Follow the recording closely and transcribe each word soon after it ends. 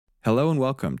Hello and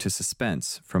welcome to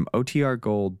Suspense from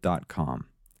OTRGold.com.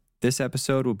 This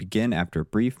episode will begin after a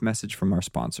brief message from our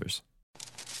sponsors.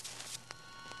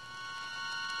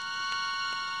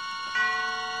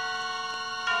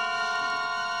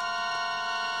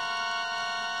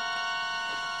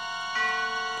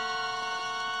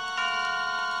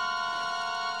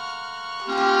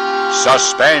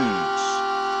 Suspense.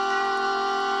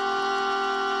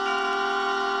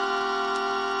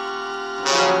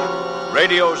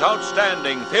 Radio's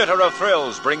outstanding theater of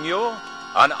thrills bring you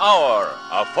an hour,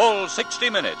 a full 60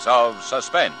 minutes of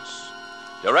suspense.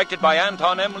 Directed by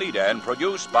Anton M. Leader and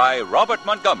produced by Robert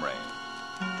Montgomery.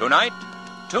 Tonight,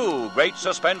 two great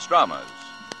suspense dramas.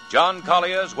 John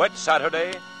Collier's Wet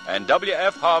Saturday and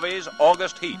W.F. Harvey's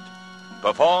August Heat.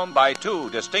 Performed by two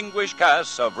distinguished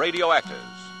casts of radio actors.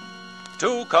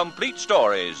 Two complete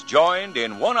stories joined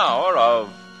in 1 hour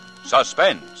of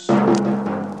suspense.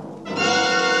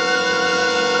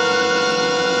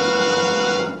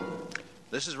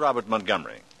 This is Robert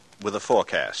Montgomery with a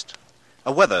forecast,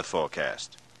 a weather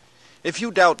forecast. If you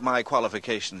doubt my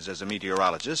qualifications as a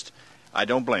meteorologist, I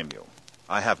don't blame you.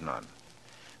 I have none.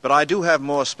 But I do have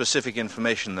more specific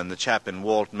information than the chap in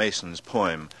Walt Mason's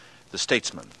poem, The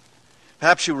Statesman.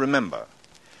 Perhaps you remember.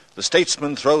 The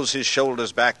statesman throws his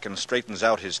shoulders back and straightens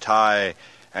out his tie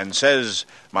and says,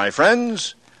 "My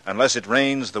friends, unless it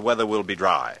rains, the weather will be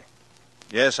dry."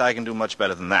 Yes, I can do much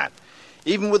better than that.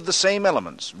 Even with the same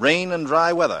elements, rain and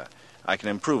dry weather, I can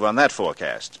improve on that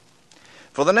forecast.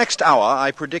 For the next hour, I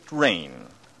predict rain,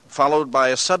 followed by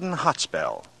a sudden hot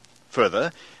spell.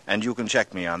 Further, and you can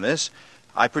check me on this,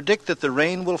 I predict that the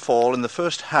rain will fall in the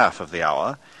first half of the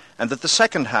hour, and that the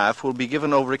second half will be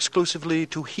given over exclusively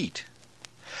to heat.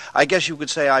 I guess you could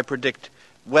say I predict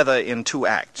weather in two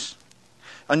acts.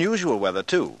 Unusual weather,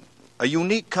 too. A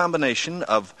unique combination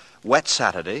of Wet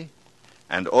Saturday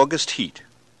and August Heat.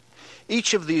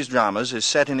 Each of these dramas is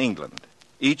set in England.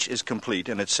 Each is complete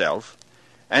in itself,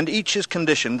 and each is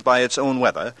conditioned by its own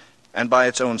weather and by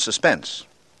its own suspense.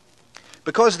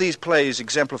 Because these plays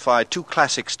exemplify two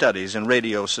classic studies in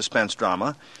radio suspense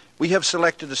drama, we have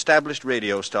selected established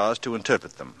radio stars to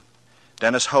interpret them.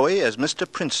 Dennis Hoey as Mr.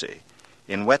 Princey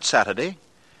in Wet Saturday,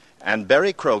 and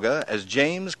Berry Kroger as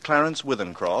James Clarence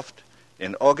Withencroft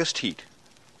in August Heat,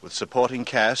 with supporting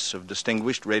casts of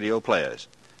distinguished radio players.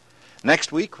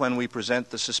 Next week, when we present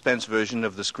the suspense version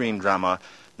of the screen drama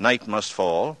Night Must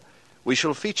Fall, we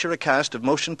shall feature a cast of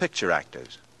motion picture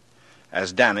actors.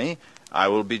 As Danny, I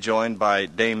will be joined by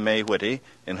Dame May Whitty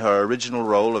in her original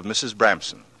role of Mrs.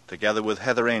 Bramson, together with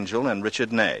Heather Angel and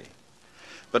Richard Ney.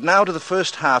 But now to the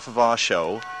first half of our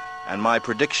show and my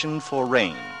prediction for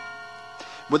rain.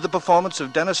 With the performance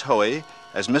of Dennis Hoey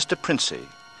as Mr. Princey,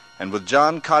 and with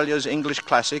John Collier's English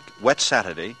classic Wet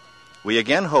Saturday, we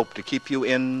again hope to keep you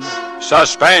in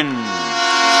suspense.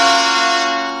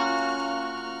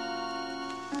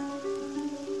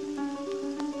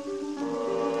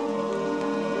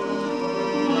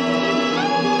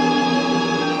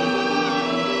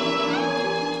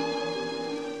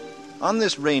 On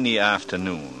this rainy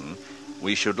afternoon,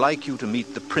 we should like you to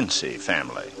meet the Princey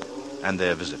family and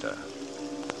their visitor.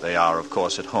 They are, of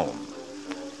course, at home.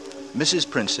 Mrs.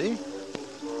 Princey,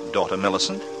 daughter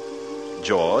Millicent,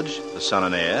 George, the son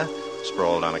and heir,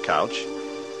 sprawled on a couch,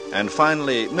 and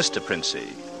finally Mr. Princey,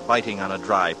 biting on a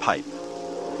dry pipe.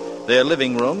 Their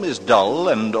living room is dull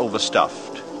and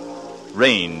overstuffed.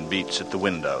 Rain beats at the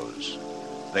windows.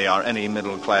 They are any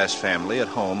middle-class family at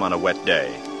home on a wet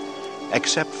day,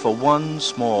 except for one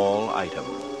small item.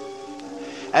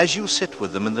 As you sit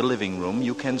with them in the living room,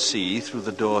 you can see through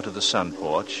the door to the sun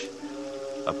porch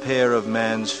a pair of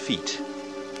man's feet,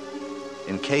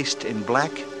 encased in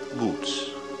black boots.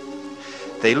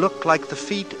 They look like the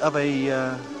feet of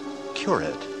a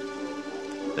curate.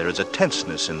 There is a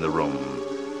tenseness in the room.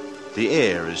 The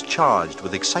air is charged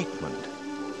with excitement,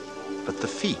 but the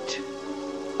feet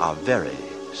are very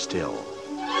still.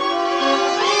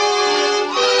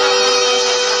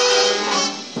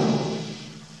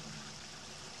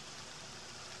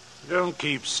 Don't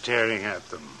keep staring at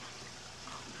them.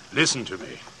 Listen to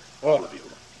me, all of you.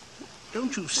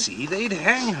 Don't you see? They'd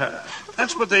hang her.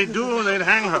 That's what they'd do, they'd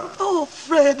hang her. Oh,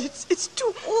 Fred, it's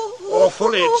too awful.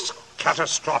 Awful, it's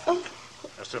catastrophic.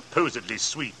 A supposedly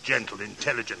sweet, gentle,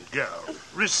 intelligent girl.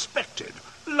 Respected.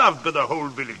 Loved by the whole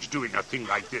village doing a thing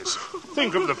like this.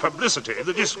 Think of the publicity,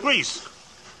 the disgrace.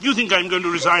 Do you think I'm going to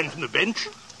resign from the bench,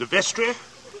 the vestry,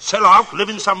 sell out, live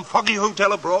in some foggy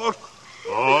hotel abroad?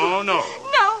 Oh, no.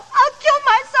 No, I'll kill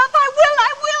myself. I will.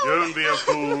 Don't be a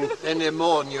fool. Any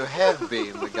more than you have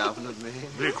been, the governor, me.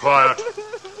 Be quiet.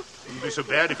 Wouldn't be so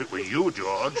bad if it were you,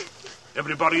 George.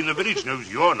 Everybody in the village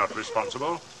knows you're not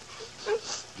responsible.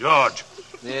 George,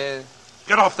 Yeah.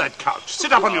 get off that couch.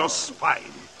 Sit up on your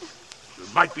spine. You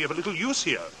might be of a little use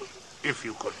here, if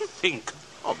you could think.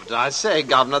 Oh, but I say,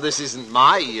 Governor, this isn't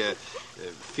my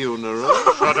funeral.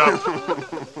 Shut up.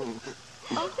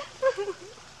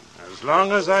 As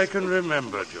long as I can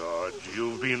remember, George,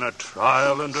 you've been a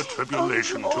trial and a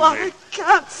tribulation to me. I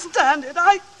can't stand it.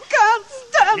 I can't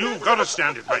stand it. You've got to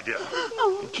stand it, my dear.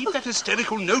 And keep that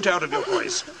hysterical note out of your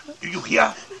voice. Do you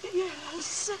hear?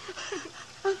 Yes.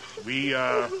 We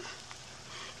are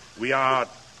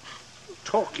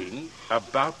talking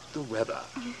about the weather.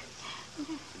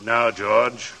 Now,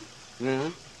 George. Yeah?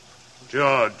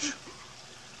 George,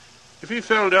 if he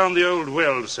fell down the old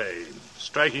well, say,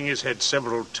 striking his head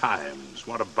several times,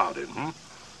 what about him,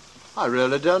 I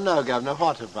really don't know, Governor.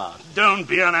 What about? Don't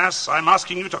be an ass. I'm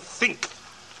asking you to think.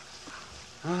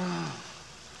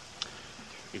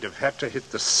 He'd have had to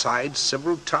hit the side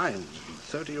several times,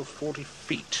 30 or 40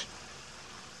 feet.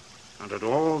 And at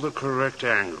all the correct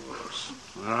angles.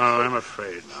 No, I'm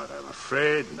afraid not. I'm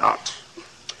afraid not.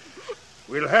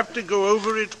 We'll have to go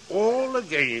over it all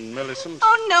again, Millicent.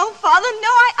 Oh, no, Father, no,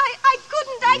 I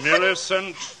couldn't.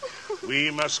 Millicent,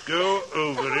 we must go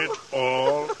over it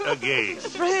all again.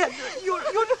 Fred, you're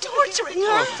torturing her.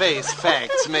 Oh, face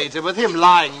facts, Mater. With him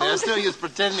lying there, it's no use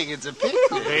pretending it's a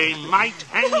picnic. They might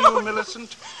hang you,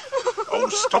 Millicent. Oh,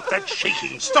 stop that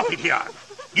shaking. Stop it here.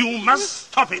 You must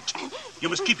stop it. You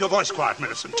must keep your voice quiet,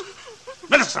 Millicent.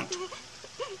 Millicent!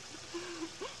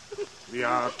 We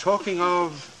are talking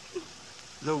of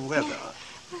the weather.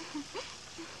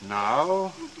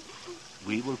 Now,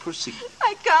 we will proceed.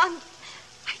 I can't.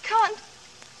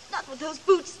 Not with those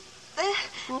boots there.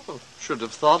 Oh, should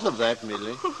have thought of that,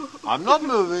 Millie. I'm not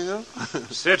moving her.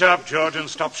 Sit up, George, and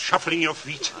stop shuffling your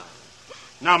feet.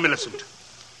 Now, Millicent,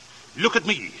 look at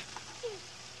me.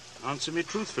 Answer me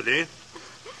truthfully.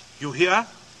 You hear?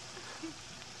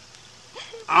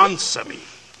 Answer me.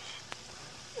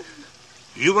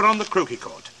 You were on the croquet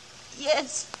court.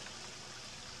 Yes.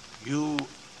 Who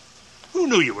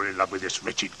knew you were in love with this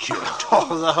wretched curate?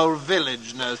 Oh, the whole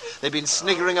village knows. They've been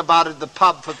sniggering about at the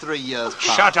pub for 3 years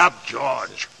past. Shut up,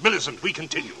 George. Millicent, we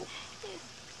continue.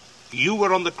 You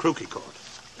were on the croquet court.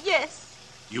 Yes.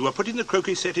 You were putting the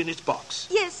croquet set in its box.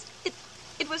 Yes.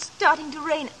 It was starting to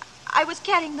rain. I was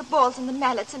carrying the balls and the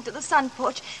mallets into the sun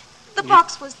porch. The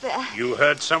box was there. You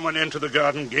heard someone enter the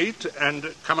garden gate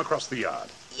and come across the yard.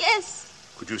 Yes.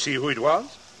 Could you see who it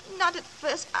was? Not at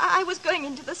first. I was going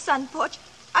into the sun porch.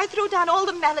 I threw down all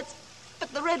the mallets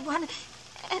but the red one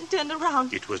and turned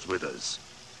around. It was Withers.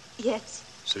 Yes.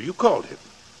 So you called him?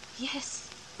 Yes.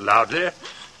 Loudly?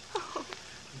 Oh.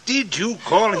 Did you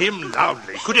call him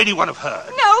loudly? Could anyone have heard?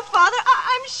 No, Father,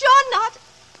 I'm sure not.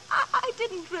 I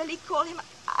didn't really call him.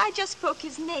 I just spoke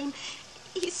his name.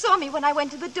 He saw me when I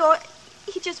went to the door.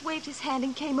 He just waved his hand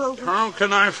and came over. How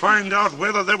can I find out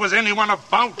whether there was anyone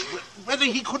about? Whether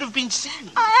he could have been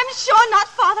seen? I'm sure not,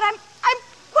 Father. I'm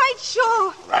quite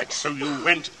sure. Right, so you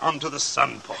went onto the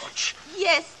sun porch.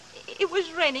 Yes, it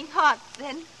was raining hard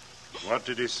then. What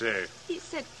did he say? He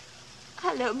said,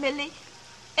 "Hello, Millie,"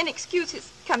 and excuse his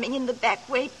coming in the back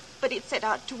way, but he'd set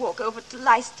out to walk over to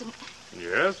Leiston.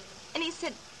 Yes? And he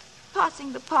said,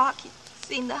 passing the park, he'd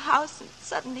seen the house and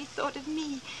suddenly thought of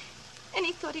me. And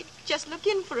he thought he'd just look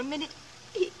in for a minute.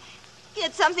 He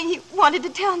had something he wanted to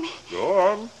tell me. Go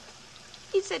on.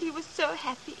 He said he was so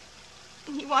happy,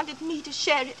 and he wanted me to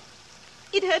share it.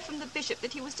 He'd heard from the bishop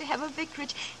that he was to have a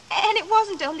vicarage, and it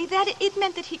wasn't only that, it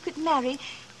meant that he could marry.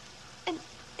 And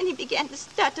he began to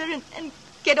stutter and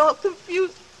get all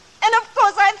confused. And of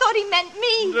course I thought he meant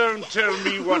me. Don't tell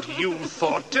me what you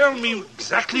thought. Tell me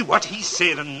exactly what he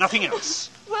said and nothing else.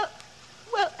 Well...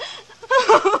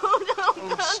 Oh,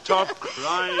 no. Stop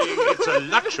crying. It's a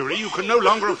luxury you can no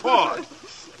longer afford.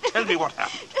 Tell me what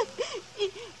happened.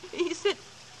 He said,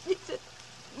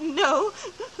 no.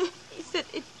 He said,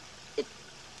 it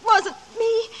wasn't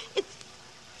me.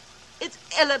 It's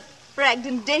Ella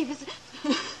Bragdon Davis.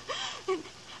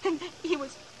 And he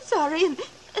was sorry and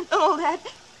all that.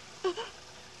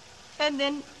 And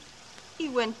then he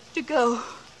went to go.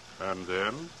 And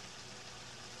then?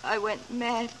 I went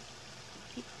mad.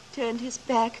 He turned his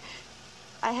back.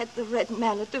 I had the red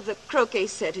mallet of the croquet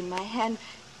set in my hand.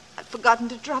 I'd forgotten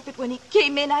to drop it when he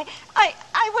came in. I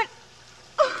went...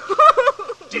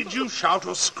 Did you shout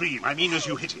or scream? I mean, as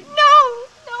you hit him. No,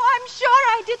 I'm sure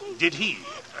I didn't. Did he?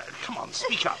 Come on,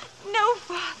 speak up. No,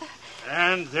 Father.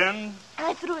 And then?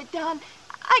 I threw it down.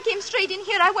 I came straight in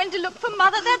here. I went to look for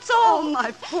Mother, that's all. Oh,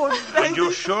 my poor baby. And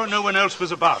you're sure no one else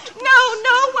was about?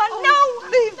 No one, no.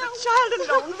 Leave the child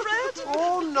alone, Fred.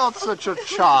 Oh, not such a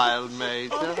child,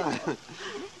 Major.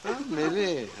 Oh,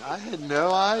 Millie, I had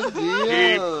no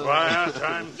idea. Keep quiet,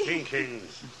 I'm thinking.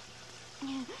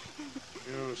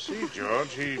 You see,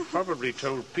 George, he probably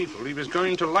told people he was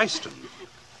going to Leiston.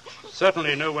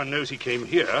 Certainly no one knows he came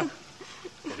here.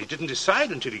 And he didn't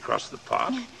decide until he crossed the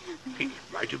park. He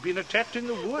might have been attacked in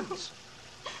the woods.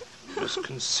 You must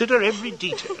consider every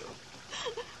detail.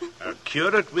 A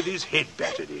curate with his head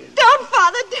battered in. Don't,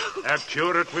 Father, don't. A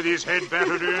curate with his head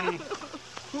battered in.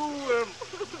 Who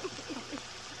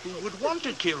would want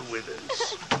to kill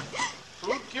Withers?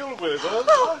 Who'd kill Withers?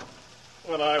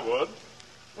 Well, I would.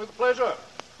 With pleasure.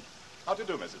 How do you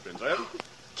do, Mrs. Prinsett?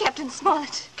 Captain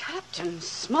Smollett. Captain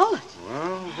Smollett?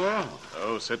 Well.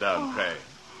 Oh, sit down, pray.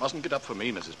 Mustn't get up for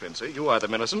me, Mrs. Prinsett. You either,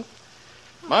 Millicent.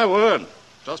 My word.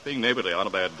 Just being neighborly on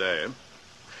a bad day.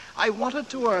 I wanted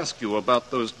to ask you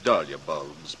about those dahlia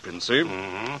bulbs, Princey.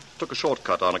 Mm-hmm. Took a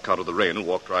shortcut on account of the rain and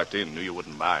walked right in. Knew you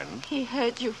wouldn't mind. He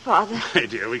heard you, Father. My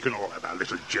dear, we can all have our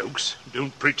little jokes.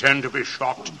 Don't pretend to be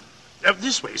shocked.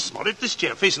 This way, Smollett. This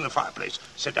chair facing the fireplace.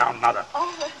 Sit down, Mother.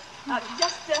 Oh,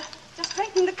 just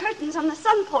straightening the curtains on the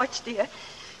sun porch, dear.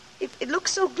 It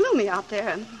looks so gloomy out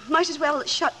there. Might as well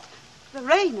shut the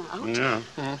rain out.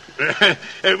 Yeah.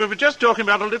 We were just talking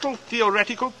about a little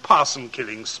theoretical parson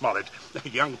killing, Smollett.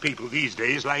 Young people these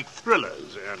days like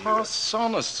thrillers. And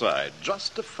Parsonicide.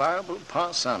 Justifiable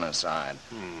parsonicide.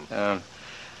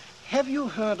 Have you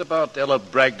heard about Ella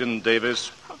Bragdon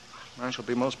Davis? I shall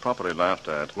be most properly laughed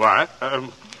at. Why?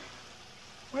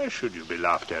 Why should you be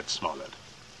laughed at, Smollett?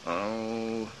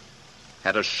 Oh,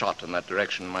 had a shot in that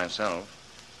direction myself.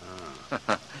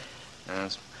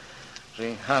 Yes.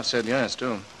 She half said yes,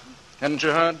 too. Hadn't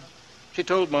you heard? She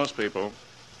told most people.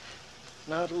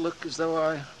 Now it'll look as though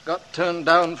I got turned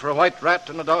down for a white rat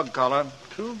and a dog collar.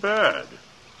 Too bad.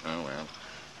 Oh, well.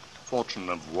 Fortune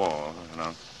of war, you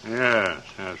know.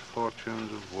 Yes,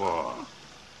 fortunes of war.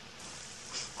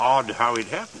 Odd how it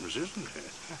happens, isn't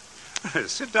it?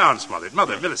 Sit down, Smollett.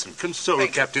 Mother, Millicent, console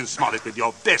Captain Smollett with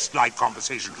your best light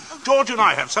conversation. George and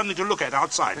I have something to look at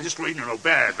outside. This rain,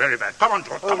 bad, very bad. Come on,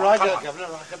 George, come on. Governor,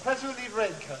 right. Perhaps we'll leave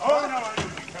raincoat. Oh, no, I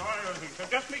don't think so.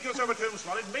 Just make yourself at home,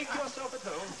 Smollett. Make yourself at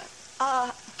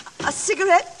home. A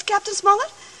cigarette, Captain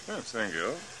Smollett? Yes, thank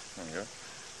you.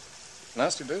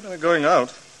 Nasty day, going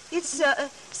out. It's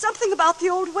something about the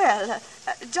old well,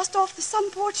 just off the sun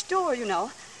porch door, you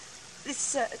know.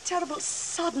 This terrible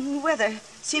sudden weather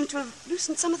seemed to have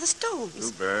loosened some of the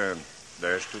stones. Too bad.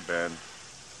 There's too bad.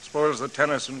 Spoils the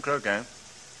tennis and croquet.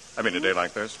 I mean, a day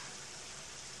like this.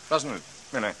 Doesn't it,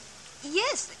 Minnie?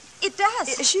 Yes, it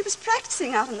does. She was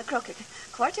practicing out in the croquet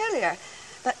quite earlier.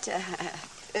 But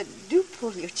do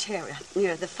pull your chair up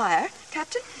near the fire,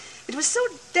 Captain. It was so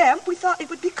damp we thought it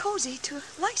would be cozy to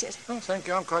light it. Oh, thank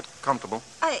you. I'm quite comfortable.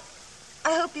 I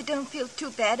hope you don't feel too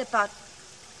bad about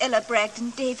Ella Bragdon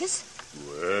Davis.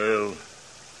 Well,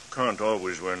 can't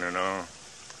always win, you know.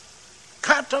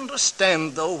 Can't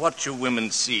understand, though, what you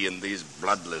women see in these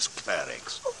bloodless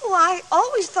clerics. Oh, I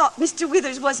always thought Mr.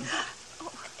 Withers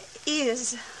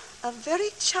is a very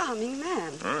charming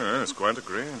man. Oh, yes, quite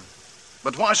agree.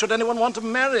 But why should anyone want to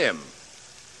marry him?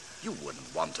 You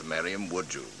wouldn't want to marry him,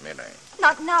 would you, Minnie?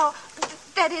 Not now.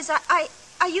 That is, I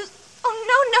used...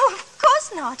 Oh, no, of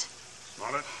course not.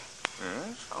 Smollett?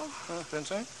 Yes? Oh,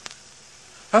 Princey?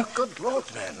 Oh, good Lord,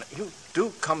 man. You do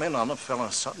come in on a fellow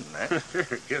sudden, eh?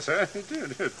 Yes, sir, it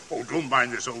did. Oh, don't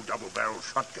mind this old double-barrel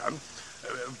shotgun.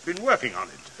 Been working on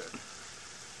it.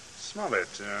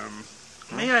 Smollett,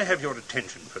 may I have your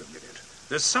attention for a minute?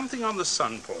 There's something on the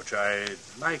sun porch I'd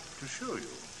like to show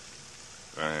you.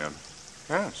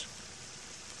 Yes.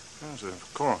 Yes,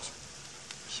 of course.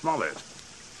 Smollett,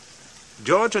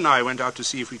 George and I went out to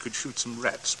see if we could shoot some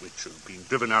rats, which have been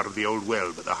driven out of the old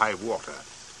well by the high water.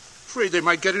 Afraid they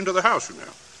might get into the house, you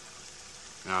know.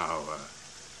 Now,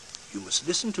 you must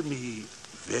listen to me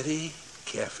very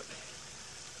carefully.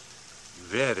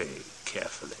 Very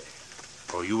carefully.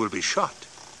 Or you will be shot.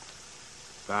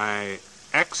 By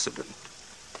accident.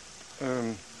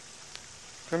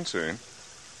 Princey,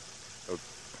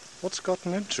 what's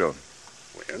gotten into you?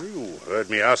 Well, you heard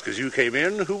me ask as you came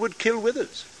in who would kill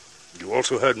Withers. You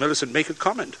also heard Millicent make a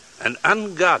comment. An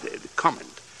unguarded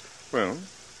comment. Well,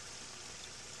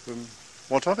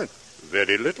 what of it?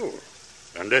 Very little.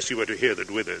 Unless you were to hear that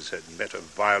Withers had met a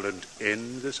violent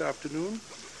end this afternoon.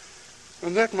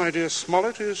 And that, my dear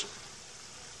Smollett, is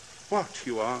what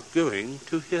you are going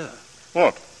to hear.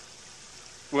 What?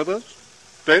 Withers?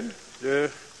 Dead?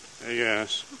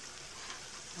 Yes.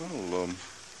 Well,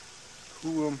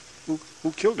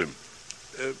 who killed him?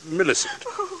 Millicent.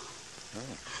 Oh,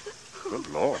 good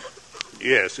Lord.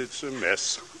 Yes, it's a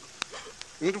mess.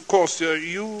 And, of course,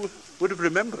 you would have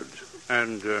remembered.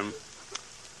 And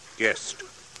guest.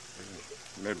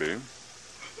 Maybe.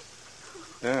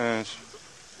 Yes.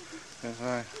 Yes,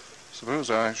 I suppose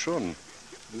I should.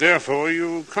 Therefore,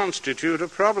 you constitute a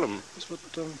problem. Yes,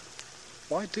 but,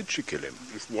 why did she kill him?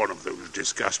 It's one of those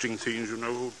disgusting things, you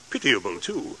know. Pitiable,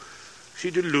 too. She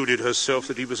deluded herself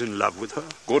that he was in love with her.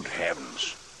 Good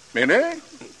heavens. Minnie?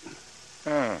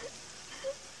 Ah.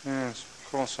 Yes, of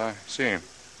course, I see.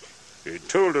 He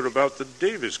told her about the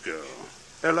Davis girl,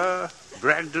 Ella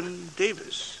Bragdon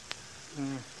Davis.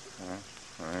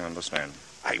 I understand.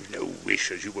 I've no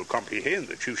wish, as you will comprehend,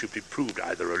 that you should be proved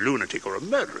either a lunatic or a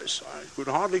murderess. I could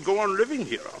hardly go on living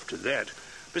here after that.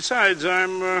 Besides,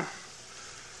 I'm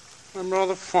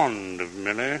rather fond of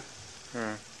Millie.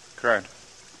 Correct.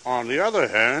 On the other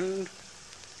hand,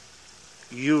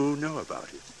 you know about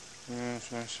it.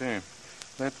 Yes, I see.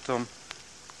 That,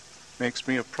 makes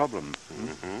me a problem.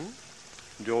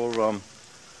 Mm-hmm. You're,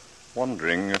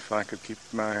 wondering if I could keep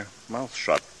my mouth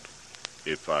shut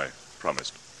if I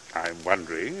promised. I'm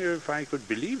wondering if I could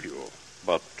believe you.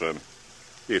 But,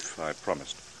 if I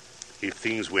promised. If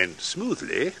things went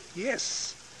smoothly,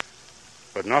 yes.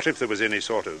 But not if there was any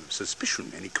sort of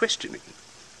suspicion, any questioning.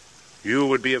 You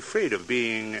would be afraid of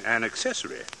being an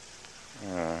accessory.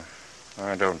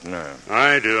 I don't know.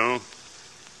 I do.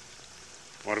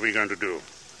 What are we going to do?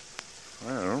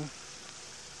 Well,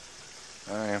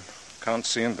 I can't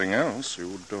see anything else. You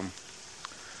would,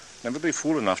 never be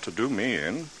fool enough to do me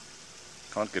in.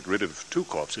 Can't get rid of two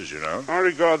corpses, you know. I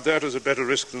regard that as a better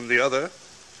risk than the other.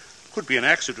 Could be an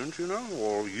accident, you know,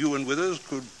 or you and Withers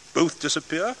could both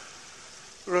disappear.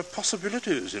 There are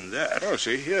possibilities in that. Oh,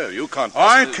 see here, you can't...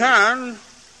 I can,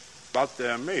 but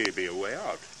there may be a way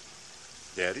out.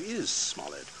 There is,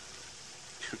 Smollett.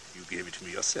 You gave it to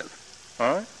me yourself.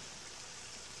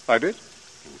 I did?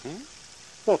 Mm-hmm.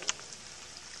 What?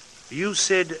 You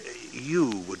said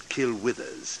you would kill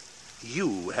Withers.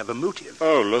 You have a motive.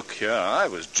 Oh, look here, I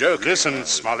was joking. Listen,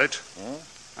 Smollett.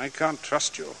 I can't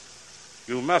trust you.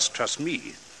 You must trust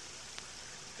me.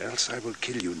 Else I will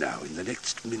kill you now in the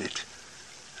next minute.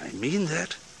 I mean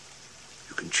that.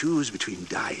 You can choose between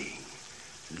dying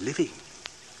and living.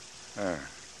 Well,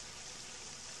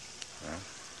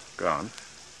 go on.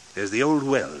 There's the old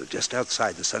well just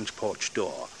outside the sun's porch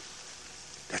door.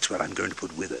 That's where I'm going to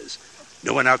put Withers.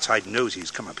 No one outside knows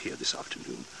he's come up here this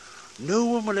afternoon. No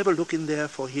one will ever look in there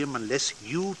for him unless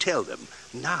you tell them.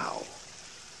 Now,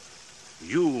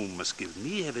 you must give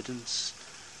me evidence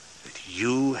that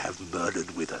you have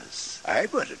murdered Withers. I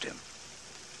murdered him.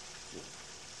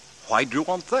 Why do you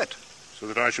want that? So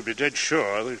that I shall be dead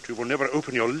sure that you will never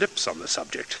open your lips on the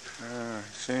subject. I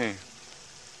see.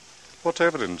 What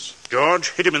evidence? George,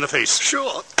 hit him in the face.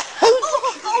 Sure.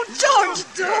 Oh, George,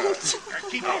 don't.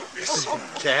 Keep out of this.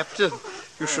 Captain,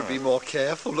 you should be more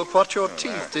careful. Look what your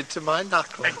teeth did to my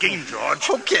knuckle. Again, George.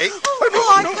 Okay.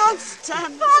 Oh, I can't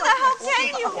stand this. Father, how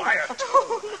can you? Quiet.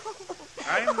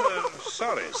 I'm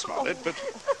sorry, Smollett, but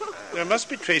there must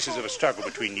be traces of a struggle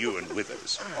between you and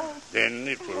Withers. Then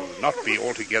it will not be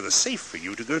altogether safe for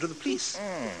you to go to the police.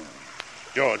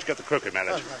 George, get the croquet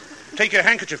mallet. Take your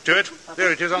handkerchief to it.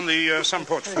 There it is on the sun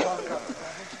porch floor.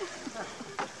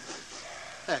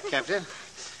 There, Captain.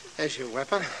 There's your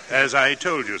weapon. As I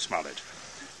told you, Smollett.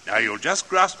 Now you'll just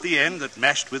grasp the end that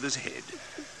mashed Withers' head.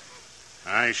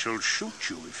 I shall shoot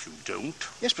you if you don't.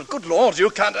 Yes, but good Lord, you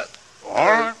can't... All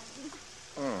right.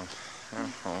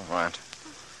 All right.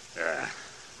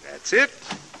 That's it.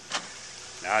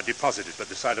 Now deposit it by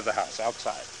the side of the house,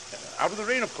 outside. Out of the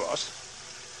rain, of course.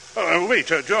 Oh, wait,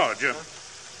 George.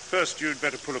 First, you'd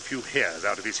better pull a few hairs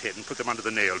out of his head and put them under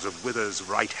the nails of Withers'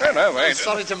 right hand. No, wait.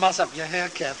 Sorry to muss up your hair,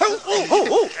 Captain.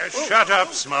 Shut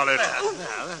up, Smollett. Now,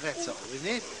 that's all we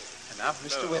need. Enough,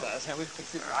 Mr. Withers, and we'll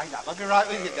fix it right up. I'll be right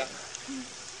with you, Captain.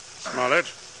 Smollett,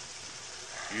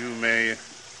 you may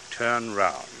turn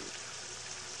round.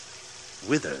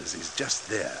 Withers is just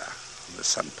there on the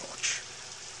sun porch.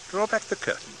 Draw back the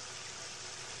curtain.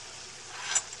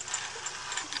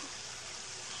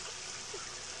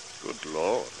 Good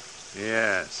Lord.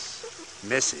 Yes,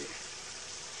 messy.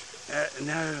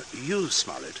 Now, you,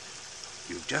 Smollett,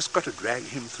 you've just got to drag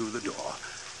him through the door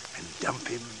and dump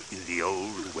him in the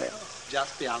old well.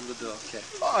 Just beyond the door,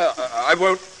 Captain. I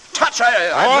won't touch...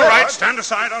 All right, stand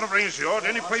aside, out of range, George.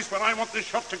 Any place where I want this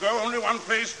shot to go, only one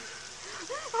place.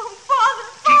 Oh,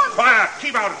 Father, Keep quiet.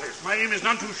 Keep out of this. My aim is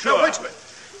none too sure. No, wait a minute.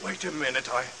 Wait a minute.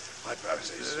 My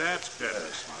process. That's better,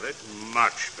 Smollett.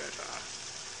 Much better.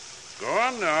 Go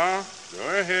on now.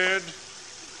 Go ahead.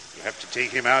 You have to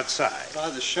take him outside. By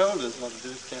the shoulders, what to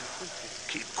do, Captain.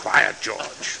 Keep quiet,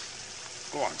 George.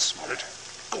 Go on, Smollett.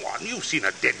 Go on. You've seen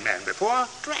a dead man before.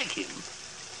 Drag him.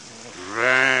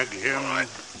 Drag him.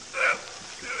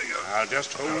 There we I'll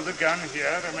just hold the gun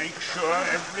here to make sure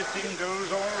everything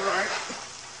goes all right.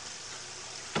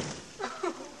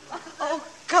 Oh,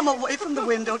 come away from the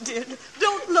window, dear.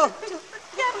 Don't look.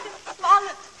 Captain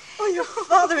Smollett. Oh, your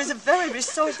father is a very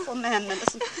resourceful man,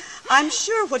 Millicent. I'm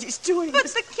sure what he's doing But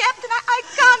is... the captain, I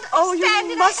can't Oh, stand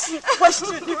you it. mustn't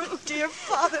question your dear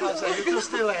father. I say, you can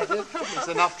still at it. There's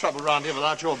enough trouble round here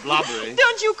without your blubbering.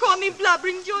 Don't you call me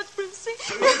blubbering, George Princey.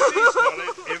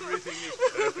 Smollett, everything is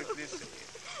perfectly safe.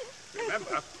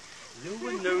 Remember, no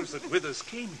one knows that Withers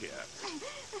came here.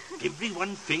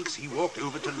 Everyone thinks he walked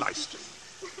over to Leicester.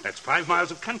 That's 5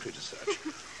 miles of country to search.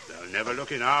 They'll never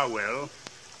look in our well.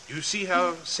 Do you see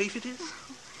how safe it is?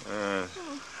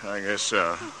 I guess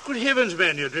so. Good heavens,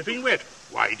 man, you're dripping wet.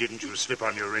 Why didn't you slip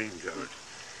on your raincoat?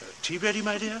 Tea ready,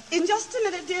 my dear? In just a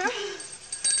minute, dear.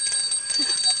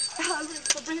 I'll ring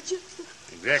for Bridget.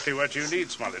 Exactly what you need,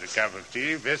 Smollett, a cup of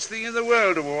tea. Best thing in the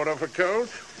world to ward off a cold.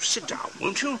 Sit down,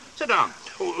 won't you? Sit down.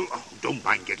 Oh, don't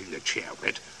mind getting the chair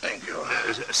wet. Thank you.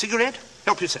 A cigarette?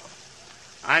 Help yourself.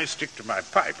 I stick to my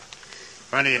pipe.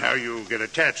 Funny how you get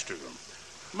attached to them.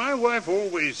 My wife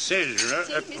always says, you know...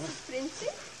 Tea, Mrs. Princey.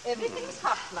 Everything's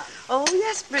hot, love. Oh,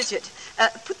 yes, Bridget.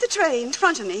 Put the tray in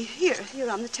front of me. Here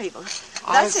on the table.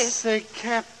 I That's it. say,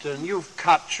 Captain, you've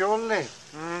cut your lip.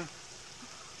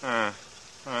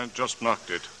 I just knocked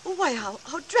it. Oh, why, how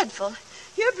dreadful.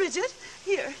 Here, Bridget.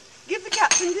 Here. Give the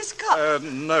captain this cup.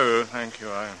 No, thank you.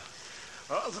 I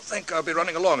think I'll be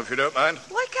running along if you don't mind.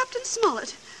 Why, Captain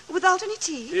Smollett? Without any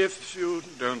tea? If you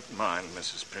don't mind,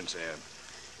 Mrs. Princey,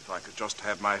 if I could just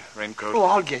have my raincoat. Oh,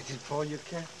 I'll get it for you,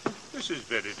 Captain. This is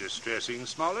very distressing,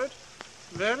 Smollett.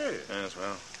 Very. Yes,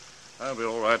 well, I'll be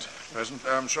all right presently,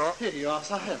 I'm sure. Here you are,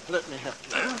 sir. Let me help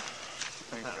you.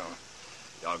 Thank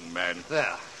you, young man.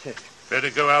 There. Here. Better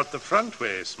go out the front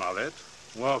way, Smollett.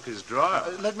 Walk is dry.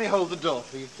 Let me hold the door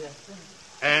for you, Captain.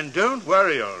 And don't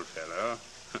worry, old fellow.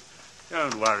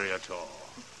 Don't worry at all.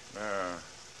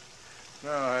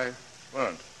 No, I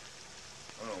won't.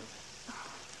 Oh.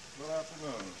 Good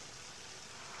afternoon.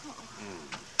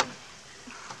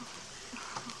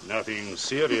 Nothing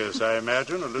serious, I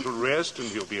imagine. A little rest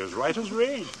and you'll be as right as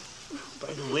rain.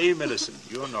 By the way, Millicent,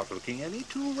 you're not looking any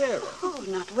too well. Oh,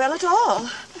 not well at all.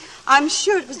 I'm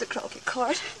sure it was the croquet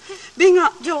court. Being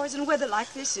outdoors in weather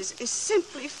like this is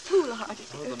simply foolhardy.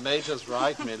 Oh, the Major's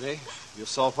right, Millie. You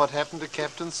saw what happened to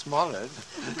Captain Smollett.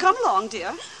 Come along,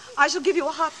 dear. I shall give you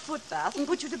a hot foot bath and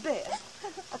put you to bed.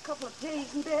 A couple of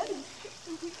days in bed and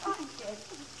you'll be fine, dead.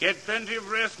 Get plenty of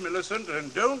rest, Millicent,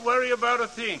 and don't worry about a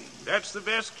thing. That's the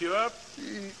best cure.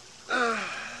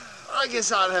 I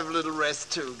guess I'll have a little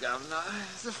rest too, Governor.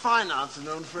 It's a fine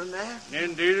afternoon for a nap.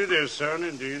 Indeed it is, son.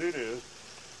 Indeed it is.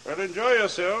 Well, enjoy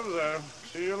yourselves. I'll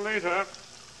see you later.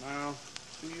 I'll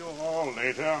see you all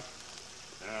later.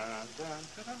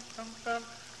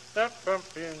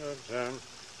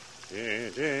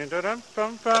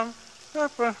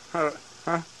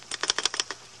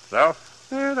 So?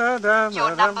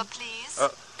 Your number, please.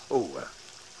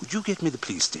 Would you get me the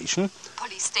police station?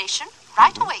 Police station.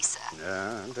 Right away, sir.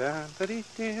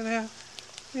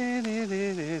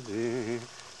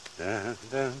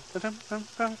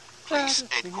 Police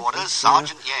headquarters,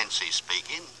 Sergeant Yancey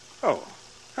speaking. Oh,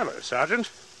 hello, Sergeant.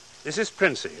 This is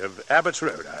Princey of Abbott's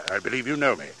Road. I believe you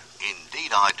know me.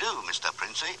 Indeed I do, Mr.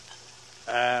 Princey.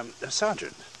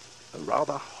 Sergeant, a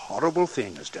rather horrible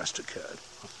thing has just occurred.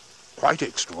 Quite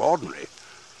extraordinary.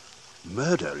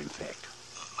 Murder, in fact.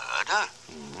 Murder?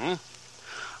 Mm-hmm.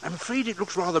 I'm afraid it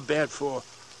looks rather bad for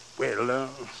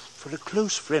a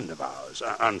close friend of ours,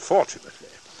 unfortunately.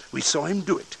 We saw him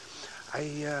do it.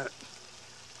 I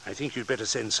think you'd better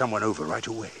send someone over right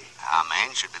away. Our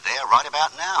man should be there right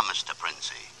about now, Mr.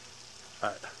 Princey.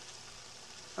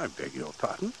 I beg your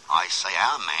pardon? I say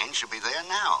our man should be there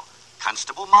now.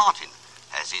 Constable Martin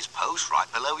has his post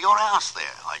right below your house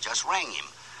there. I just rang him.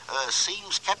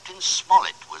 Seems Captain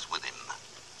Smollett was with him.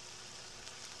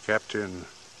 Captain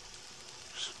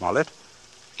Smollett?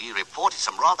 He reported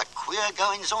some rather queer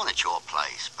goings-on at your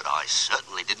place, but I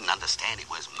certainly didn't understand it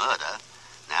was murder.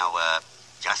 Now,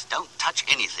 just don't touch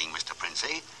anything, Mr.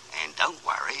 Princey, and don't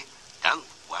worry. Don't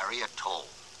worry at all.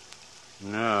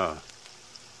 No.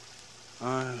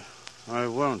 I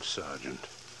won't, Sergeant.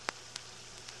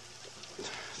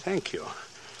 Thank you.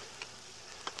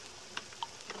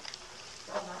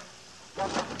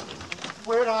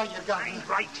 Where are you, Governor? I'm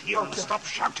right here. Okay. Stop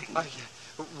shouting.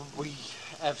 We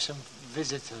have some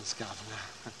visitors, Governor.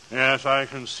 Yes, I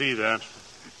can see that.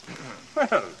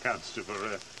 Well,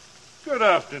 Constable, good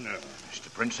afternoon.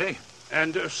 Mr. Princey?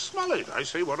 And Smollett, I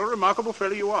say, what a remarkable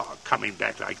fellow you are, coming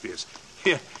back like this.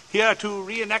 Here to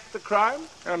reenact the crime?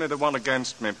 Only the one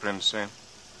against me, Princey.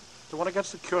 So what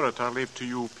against the curate, I leave to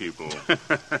you people.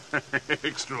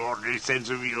 Extraordinary sense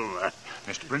of humor.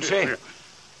 Mr. Princey,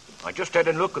 I just had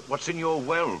a look at what's in your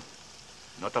well.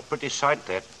 Not a pretty sight,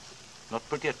 that. Not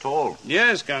pretty at all.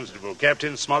 Yes, Constable.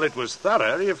 Captain Smollett was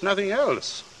thorough, if nothing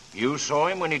else. You saw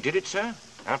him when he did it, sir?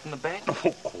 Out in the back?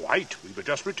 Oh, quite. We were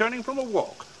just returning from a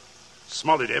walk.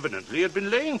 Smollett evidently had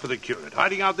been laying for the curate,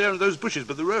 hiding out there in those bushes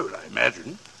by the road, I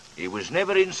imagine. He was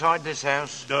never inside this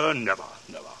house? Never.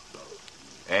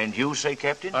 And you say,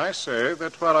 Captain? I say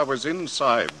that while I was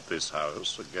inside this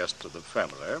house, a guest of the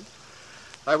family,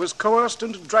 I was coerced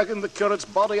into dragging the curate's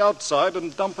body outside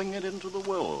and dumping it into the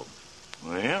well.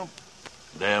 Well,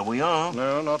 there we are.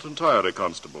 No, not entirely,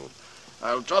 Constable.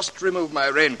 I'll just remove my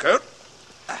raincoat.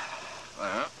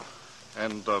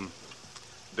 And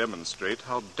demonstrate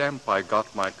how damp I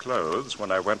got my clothes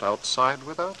when I went outside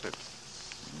without it.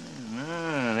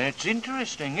 That's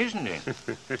interesting, isn't it?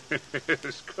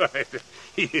 It's quite.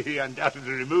 He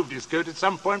undoubtedly removed his coat at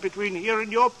some point between here and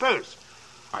your post.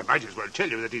 I might as well tell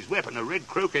you that his weapon, a red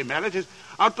croquet mallet, is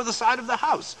out by the side of the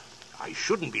house. I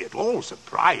shouldn't be at all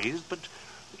surprised, but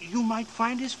you might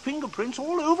find his fingerprints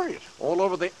all over it. All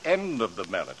over the end of the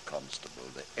mallet, Constable.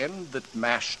 The end that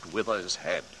mashed Withers'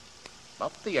 head.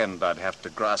 Not the end I'd have to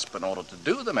grasp in order to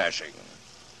do the mashing.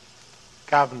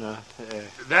 Governor.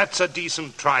 That's a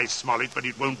decent try, Smollett, but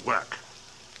it won't work.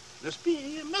 There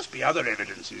must be other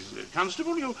evidences,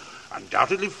 Constable. You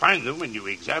undoubtedly find them when you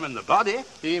examine the body.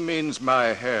 He means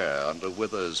my hair under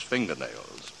Withers'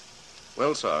 fingernails.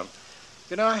 Well, sir,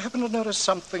 you know, I happened to notice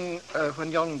something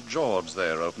when young George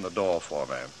there opened the door for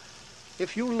me.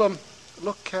 If you'll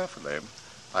look carefully,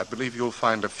 I believe you'll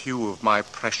find a few of my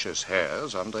precious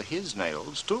hairs under his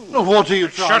nails, too. Oh, what are you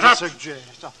trying Shut up! to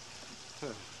suggest?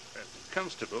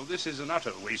 Constable, this is an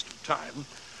utter waste of time.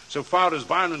 So far as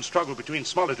violent struggle between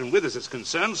Smollett and Withers is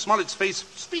concerned, Smollett's face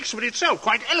speaks for itself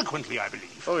quite eloquently, I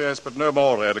believe. Oh, yes, but no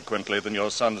more eloquently than your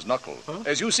son's knuckle. Huh?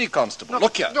 As you see, Constable,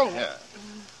 look here. No. Here.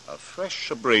 A fresh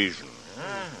abrasion.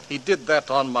 He did that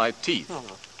on my teeth.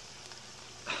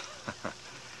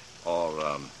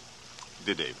 Or,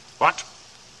 did he? What?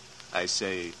 I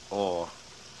say, or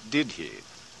did he?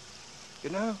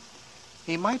 You know,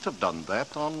 he might have done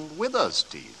that on Withers'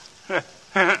 teeth. Yeah,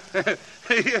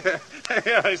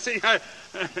 I see. I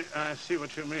see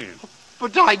what you mean.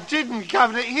 But I didn't,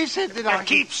 Governor. He said that I...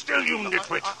 Keep still, you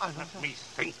nitwit. Let me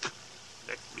think.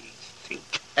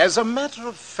 As a matter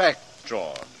of fact,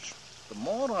 George, the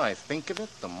more I think of it,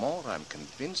 the more I'm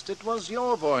convinced it was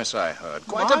your voice I heard.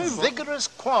 Quite a vigorous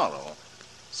quarrel.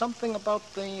 Something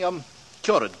about the,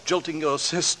 curate jilting your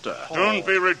sister. Don't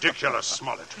be ridiculous,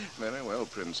 Smollett. Very well,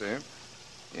 Princey.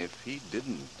 If he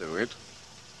didn't do it,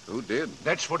 who did?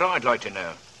 That's what I'd like to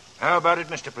know. How about it,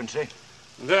 Mr. Princey?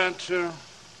 That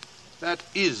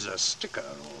is a sticker,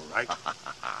 all right.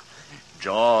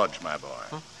 George, my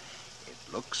boy, it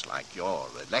looks like you're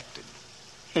elected.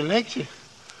 Elected?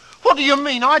 What do you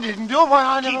mean? I didn't do it.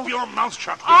 Why, I never... Keep your mouth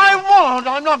shut. I won't.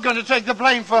 I'm not going to take the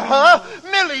blame for her.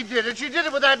 Millie did it. She did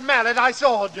it with that mallet. I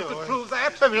saw her do it. You could prove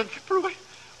that? Prove it?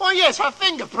 Why, yes, her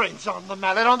fingerprints on the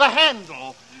mallet, on the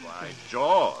handle. Why,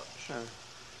 George,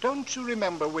 don't you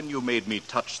remember when you made me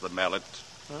touch the mallet?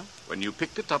 When you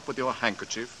picked it up with your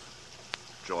handkerchief?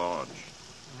 George,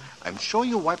 I'm sure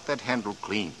you wiped that handle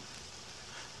clean.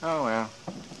 Oh, well,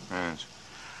 yes.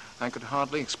 I could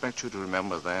hardly expect you to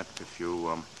remember that if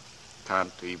you,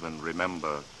 can't even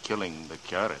remember killing the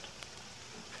curate.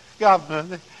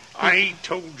 Governor... I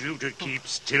told you to keep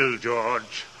still,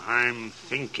 George. I'm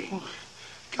thinking.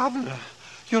 Governor,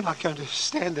 you're not going to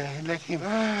stand there and let him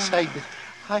say that...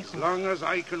 As long as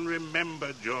I can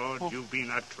remember, George, you've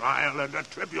been a trial and a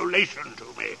tribulation to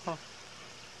me.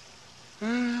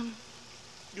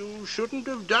 You shouldn't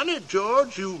have done it,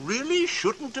 George. You really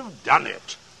shouldn't have done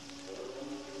it.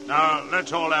 Now,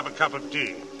 let's all have a cup of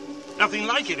tea. Nothing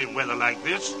like it in weather like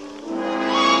this.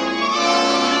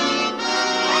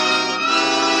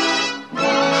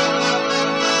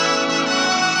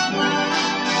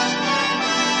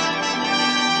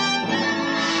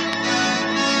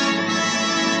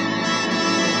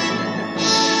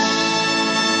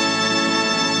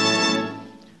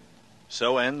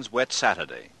 So ends Wet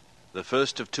Saturday, the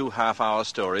first of 2 half-hour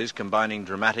stories combining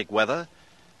dramatic weather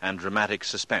and dramatic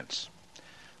suspense.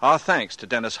 Our thanks to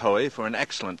Dennis Hoey for an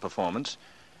excellent performance,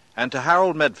 and to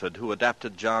Harold Medford, who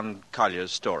adapted John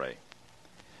Collier's story.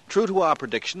 True to our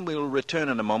prediction, we will return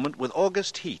in a moment with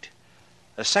August Heat,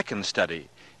 a second study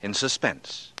in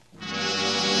suspense.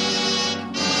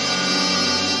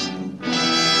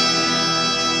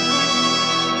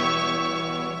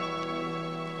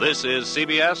 This is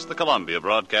CBS, the Columbia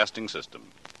Broadcasting System.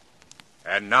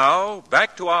 And now,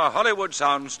 back to our Hollywood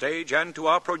soundstage and to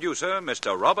our producer,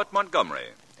 Mr. Robert Montgomery.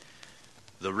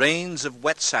 The rains of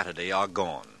wet Saturday are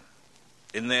gone.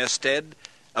 In their stead,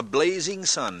 a blazing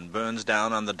sun burns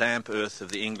down on the damp earth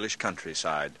of the English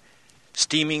countryside,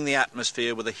 steaming the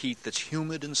atmosphere with a heat that's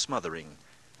humid and smothering,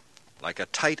 like a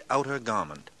tight outer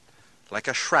garment, like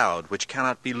a shroud which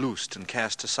cannot be loosed and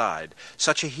cast aside.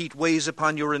 Such a heat weighs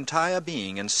upon your entire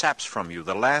being and saps from you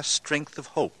the last strength of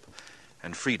hope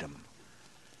and freedom.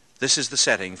 This is the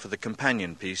setting for the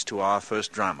companion piece to our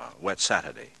first drama, Wet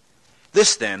Saturday.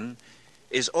 This, then,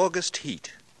 is August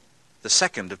Heat, the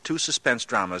second of two suspense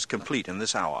dramas complete in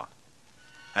this hour.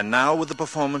 And now with the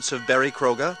performance of Berry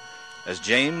Kroeger as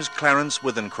James Clarence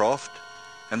Withencroft,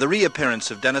 and the reappearance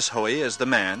of Dennis Hoey as the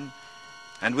man,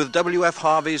 and with W.F.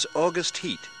 Harvey's August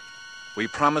Heat, we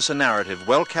promise a narrative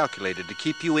well calculated to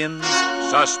keep you in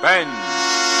suspense.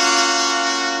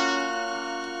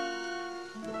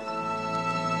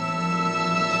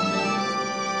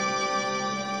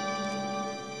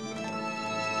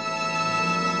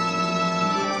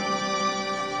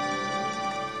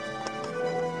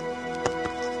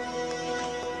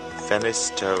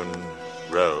 Fenistone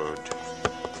Road,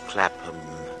 Clapham,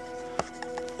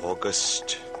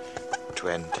 August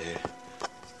 20,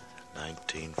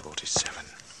 1947.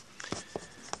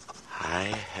 I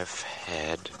have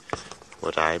had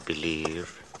what I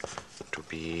believe to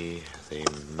be the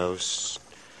most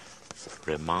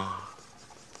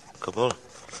remarkable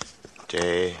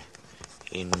day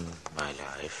in my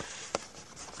life.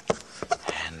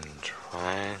 And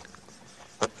while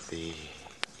the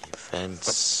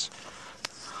events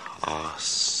are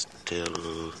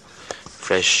still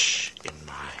fresh in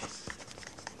my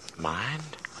mind,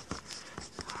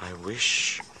 I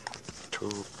wish to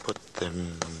put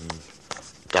them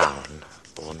down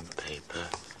on paper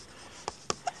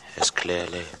as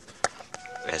clearly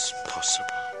as possible.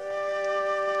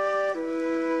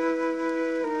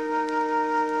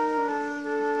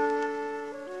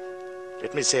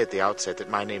 Let me say at the outset that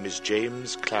my name is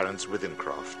James Clarence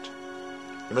Withencroft.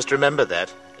 You must remember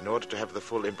that in order to have the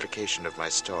full implication of my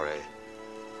story.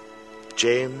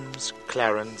 James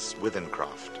Clarence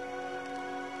Withencroft.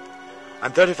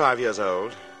 I'm 35 years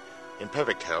old, in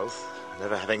perfect health,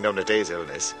 never having known a day's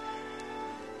illness.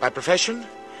 By profession,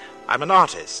 I'm an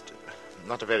artist.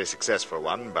 Not a very successful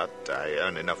one, but I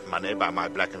earn enough money by my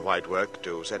black and white work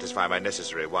to satisfy my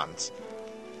necessary wants.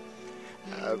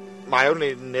 My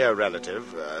only near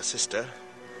relative, sister,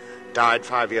 died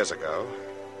 5 years ago,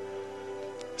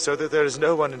 so that there is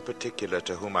no one in particular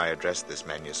to whom I address this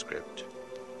manuscript.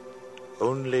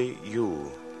 Only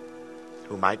you,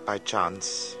 who might by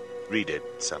chance read it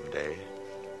someday.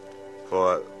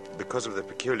 For, because of the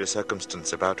peculiar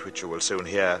circumstance about which you will soon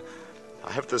hear,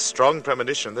 I have the strong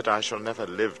premonition that I shall never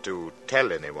live to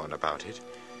tell anyone about it.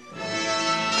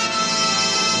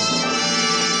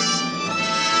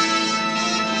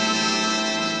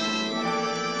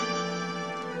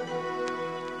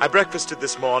 I breakfasted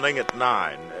this morning at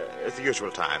 9, at the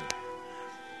usual time.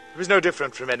 It was no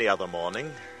different from any other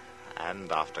morning,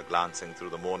 and after glancing through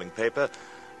the morning paper,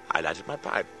 I lighted my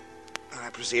pipe.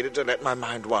 I proceeded to let my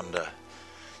mind wander,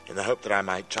 in the hope that I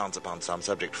might chance upon some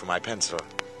subject for my pencil.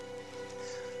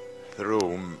 The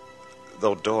room,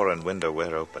 though door and window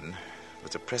were open,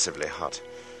 was oppressively hot,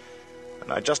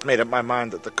 and I just made up my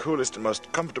mind that the coolest and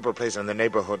most comfortable place in the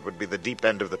neighborhood would be the deep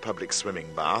end of the public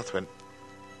swimming bath, when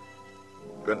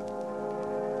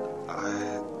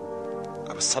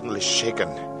I was suddenly shaken.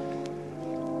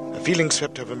 A feeling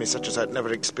swept over me such as I'd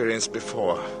never experienced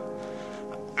before.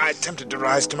 I attempted to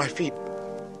rise to my feet.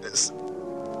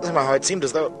 Somehow it seemed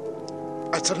as though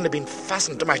I'd suddenly been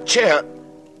fastened to my chair.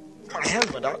 My hand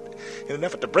went out in an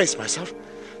effort to brace myself.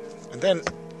 And then,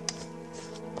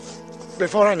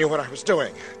 before I knew what I was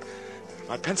doing,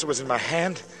 my pencil was in my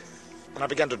hand, and I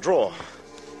began to draw.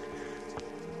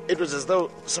 It was as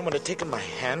though someone had taken my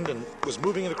hand and was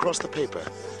moving it across the paper,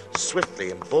 swiftly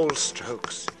in bold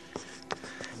strokes.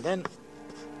 And then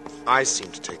I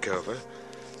seemed to take over.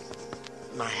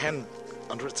 My hand,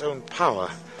 under its own power,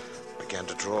 began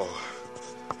to draw.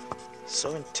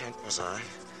 So intent was I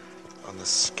on the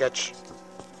sketch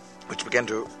which began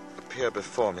to appear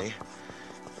before me,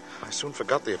 I soon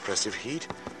forgot the oppressive heat,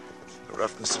 the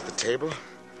roughness of the table.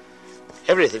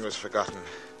 Everything was forgotten.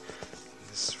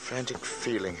 This frantic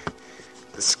feeling,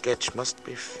 the sketch must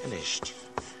be finished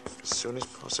as soon as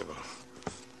possible.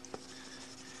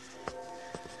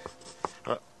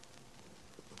 I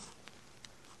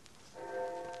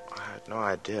had no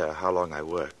idea how long I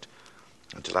worked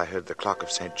until I heard the clock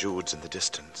of St. Jude's in the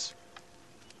distance.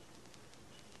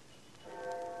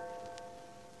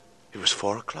 It was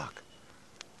 4 o'clock.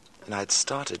 and I had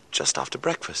started just after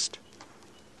breakfast.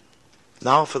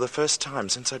 Now, for the first time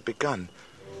since I'd begun,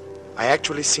 I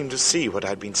actually seemed to see what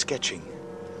I'd been sketching.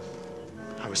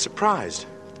 I was surprised.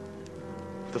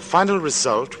 The final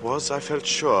result was, I felt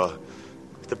sure,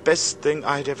 the best thing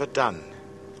I'd ever done.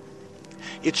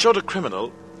 It showed a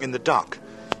criminal in the dock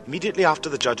immediately after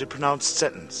the judge had pronounced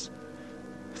sentence.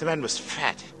 The man was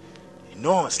fat,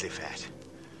 enormously fat.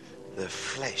 The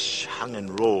flesh hung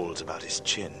in rolls about his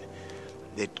chin.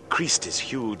 It creased his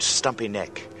huge, stumpy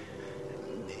neck.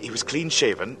 He was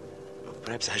clean-shaven.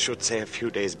 Perhaps I should say a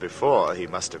few days before he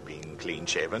must have been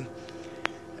clean-shaven.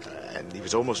 And he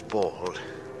was almost bald.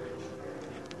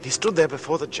 He stood there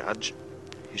before the judge,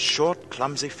 his short,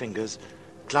 clumsy fingers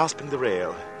clasping the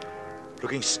rail,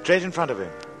 looking straight in front of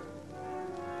him.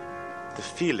 The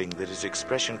feeling that his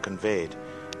expression conveyed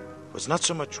was not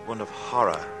so much one of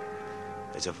horror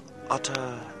as of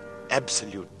utter,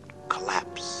 absolute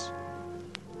collapse.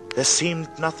 There seemed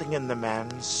nothing in the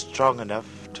man strong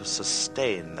enough to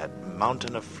sustain that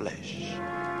mountain of flesh.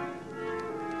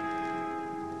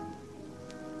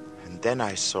 And then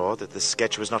I saw that the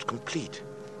sketch was not complete,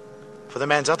 for the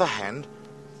man's other hand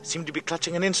seemed to be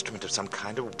clutching an instrument of some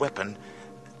kind of weapon,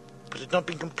 but had not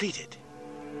been completed.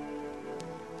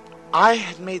 I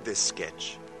had made this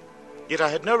sketch, yet I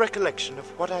had no recollection of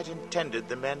what I'd intended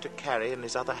the man to carry in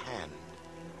his other hand.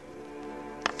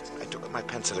 I took up my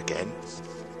pencil again,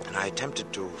 and I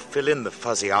attempted to fill in the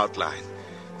fuzzy outline.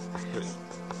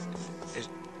 It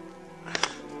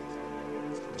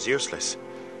was useless.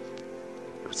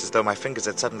 It was as though my fingers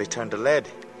had suddenly turned to lead.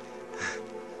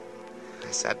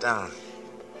 I sat down.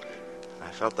 I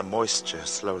felt the moisture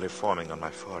slowly forming on my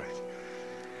forehead.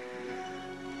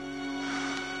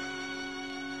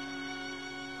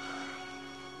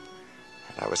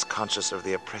 And I was conscious of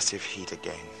the oppressive heat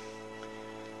again.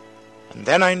 And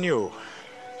then I knew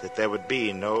that there would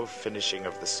be no finishing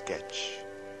of the sketch.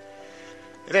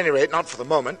 At any rate, not for the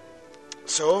moment.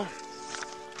 So,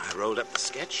 I rolled up the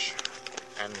sketch,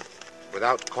 and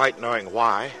without quite knowing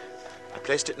why, I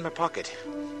placed it in my pocket.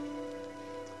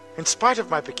 In spite of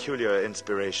my peculiar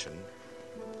inspiration,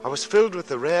 I was filled with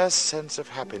the rare sense of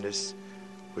happiness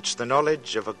which the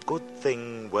knowledge of a good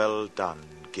thing well done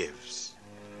gives.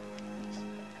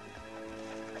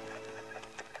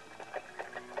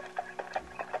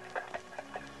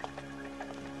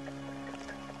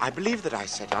 I believe that I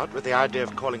set out with the idea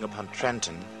of calling upon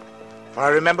Trenton, for I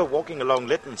remember walking along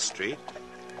Lytton Street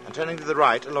and turning to the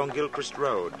right along Gilchrist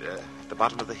Road, at the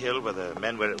bottom of the hill where the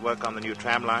men were at work on the new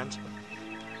tram lines.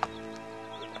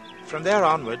 From there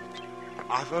onward,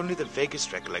 I've only the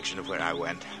vaguest recollection of where I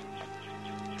went.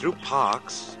 Through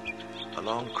parks,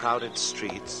 along crowded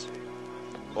streets,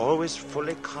 always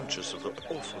fully conscious of the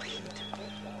awful heat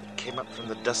that came up from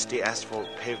the dusty asphalt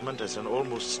pavement as an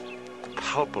almost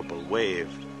palpable wave.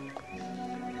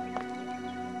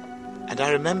 And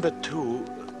I remember, too,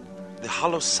 the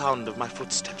hollow sound of my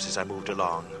footsteps as I moved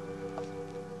along.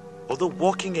 Although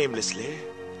walking aimlessly,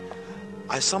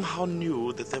 I somehow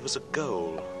knew that there was a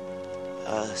goal,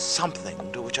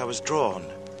 something to which I was drawn.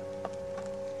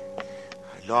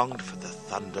 I longed for the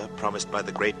thunder promised by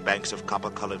the great banks of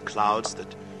copper-colored clouds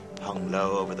that hung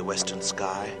low over the western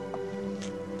sky.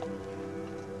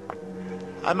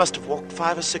 I must have walked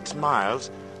 5 or 6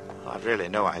 miles. I've really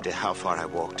no idea how far I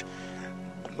walked,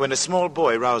 when a small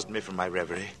boy roused me from my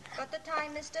reverie. Got the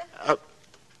time, mister?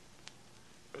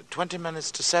 20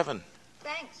 minutes to 7.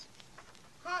 Thanks.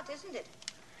 Hot, isn't it?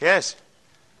 Yes.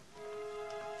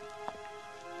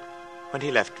 When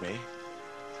he left me,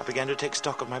 I began to take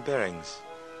stock of my bearings.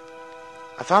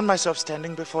 I found myself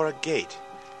standing before a gate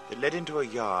that led into a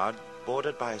yard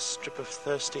bordered by a strip of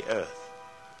thirsty earth.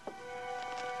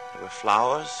 There were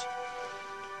flowers,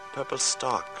 purple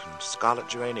stock and scarlet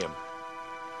geranium,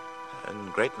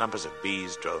 and great numbers of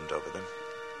bees droned over them.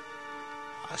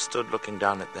 I stood looking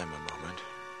down at them a moment.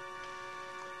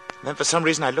 And then for some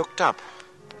reason I looked up.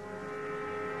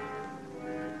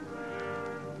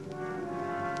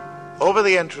 Over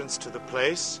the entrance to the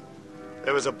place,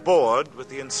 there was a board with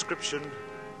the inscription,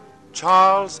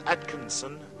 Charles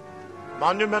Atkinson,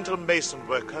 monumental mason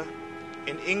worker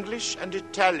in English and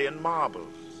Italian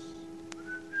marbles.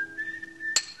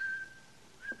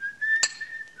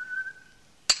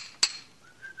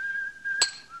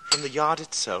 From the yard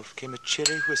itself came a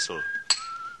cheery whistle,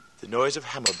 the noise of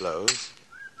hammer blows,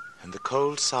 and the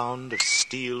cold sound of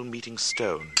steel meeting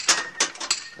stone.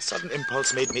 A sudden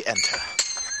impulse made me enter,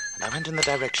 and I went in the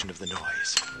direction of the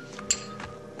noise.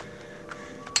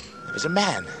 There was a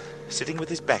man sitting with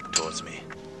his back towards me.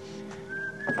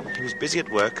 He was busy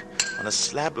at work on a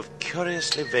slab of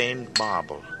curiously veined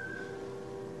marble.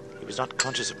 He was not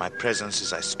conscious of my presence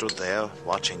as I stood there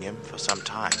watching him for some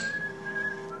time.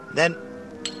 Then,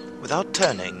 without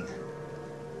turning,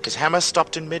 his hammer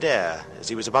stopped in midair as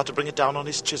he was about to bring it down on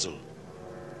his chisel.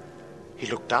 He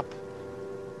looked up,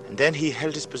 and then he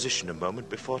held his position a moment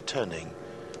before turning,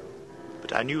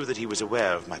 but I knew that he was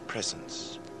aware of my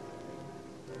presence.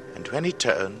 And when he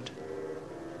turned,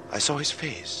 I saw his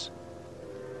face.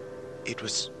 It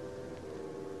was,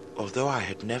 although I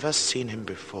had never seen him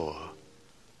before,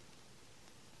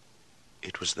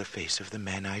 it was the face of the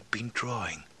man I'd been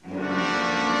drawing.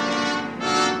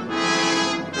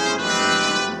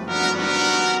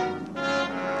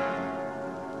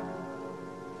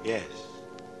 Yes,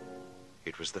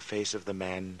 it was the face of the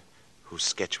man whose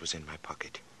sketch was in my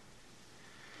pocket.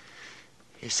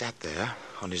 He sat there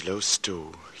on his low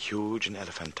stool, huge and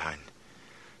elephantine,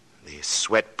 the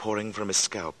sweat pouring from his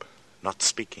scalp, not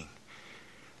speaking.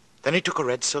 Then he took a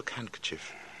red silk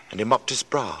handkerchief and he mopped his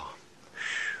brow.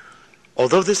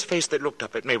 Although this face that looked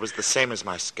up at me was the same as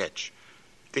my sketch,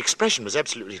 the expression was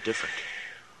absolutely different.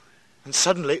 And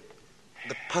suddenly,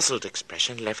 the puzzled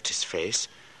expression left his face,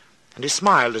 and he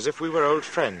smiled as if we were old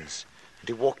friends. And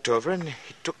he walked over and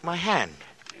he took my hand.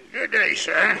 Good day,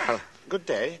 sir. Well, good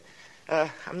day.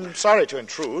 I'm sorry to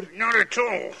intrude. Not at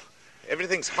all.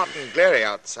 Everything's hot and glary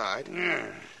outside. Yeah.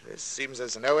 This seems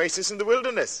as an oasis in the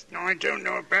wilderness. No, I don't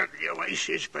know about the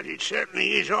oasis, but it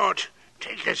certainly is hot.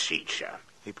 Take a seat, sir.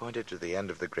 He pointed to the end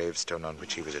of the gravestone on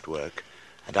which he was at work,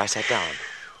 and I sat down.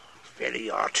 Very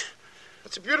hot.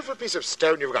 It's a beautiful piece of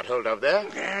stone you've got hold of there.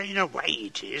 Yeah, in a way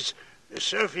it is. The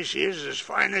surface is as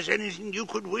fine as anything you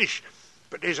could wish.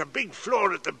 But there's a big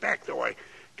flaw at the back, though I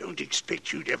don't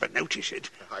expect you'd ever notice it.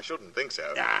 I shouldn't think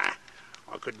so.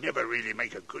 I could never really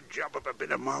make a good job of a bit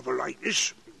of marble like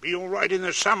this. It'd be all right in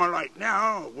the summer like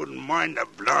now. I wouldn't mind the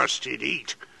blasted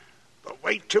heat. But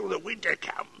wait till the winter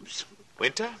comes.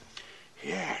 Winter?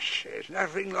 Yes, there's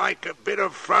nothing like a bit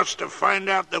of frost to find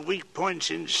out the weak points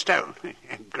in stone.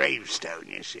 Gravestone,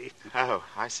 you see. Oh,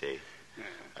 I see.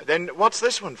 Then what's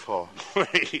this one for?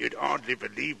 You'd hardly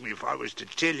believe me if I was to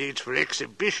tell you it's for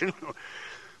exhibition.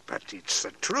 But it's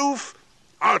the truth.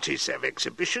 Artists have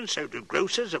exhibitions, so do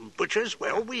grocers and butchers.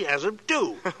 Well, we as 'em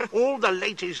do. All the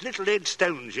latest little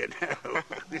headstones, you know.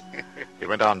 He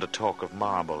went on to talk of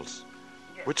marbles.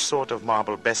 Which sort of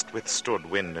marble best withstood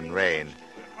wind and rain,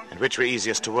 and which were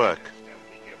easiest to work.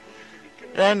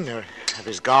 Then of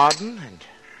his garden and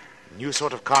a new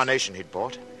sort of carnation he'd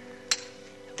bought.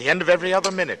 At the end of every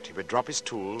other minute, he would drop his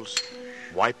tools,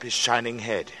 wipe his shining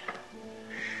head.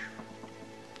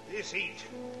 This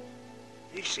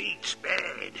heat's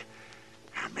bad.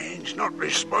 A man's not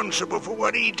responsible for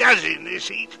what he does in this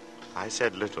heat. I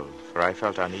said little, for I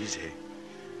felt uneasy.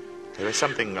 There was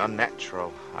something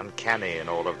unnatural, uncanny in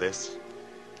all of this.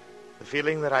 The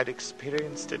feeling that I'd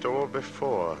experienced it all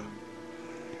before,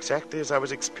 exactly as I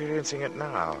was experiencing it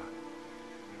now.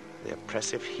 The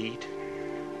oppressive heat,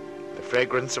 the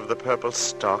fragrance of the purple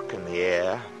stock in the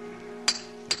air,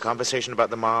 the conversation about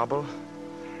the marble,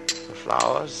 the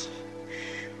flowers,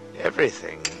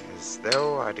 everything as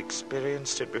though I'd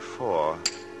experienced it before.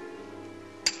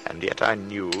 And yet I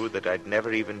knew that I'd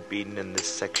never even been in this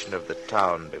section of the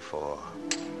town before.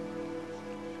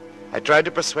 I tried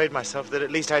to persuade myself that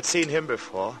at least I'd seen him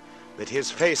before, that his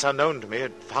face, unknown to me,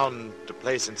 had found a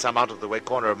place in some out-of-the-way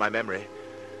corner of my memory.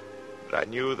 But I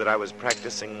knew that I was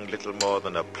practicing little more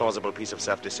than a plausible piece of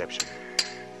self-deception.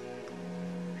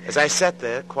 As I sat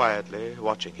there quietly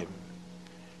watching him,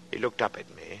 he looked up at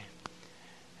me,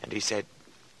 and he said,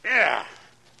 Yeah,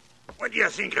 what do you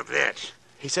think of that?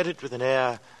 He said it with an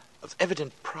air of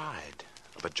evident pride,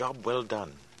 of a job well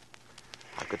done.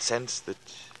 I could sense that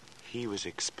he was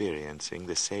experiencing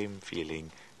the same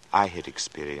feeling I had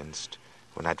experienced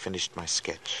when I'd finished my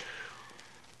sketch.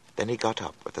 Then he got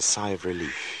up with a sigh of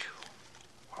relief.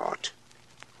 What?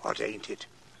 What ain't it?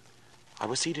 I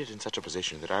was seated in such a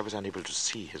position that I was unable to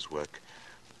see his work,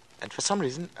 and for some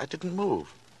reason I didn't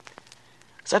move.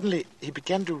 Suddenly he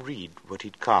began to read what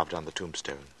he'd carved on the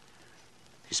tombstone.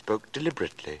 He spoke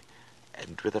deliberately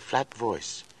and with a flat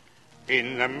voice.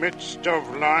 In the midst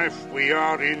of life we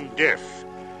are in death.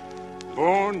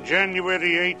 Born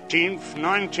January 18th,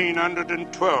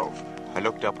 1912. I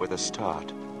looked up with a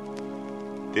start.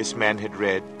 This man had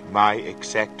read my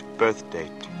exact birth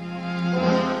date.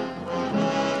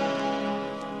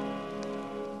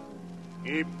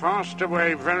 He passed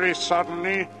away very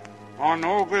suddenly on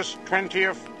August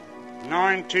 20th,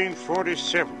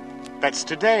 1947. That's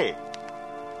today.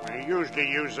 I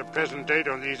usually use the present date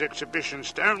on these exhibition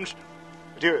stones.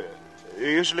 Do you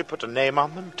usually put a name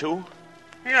on them, too?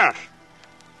 Yes.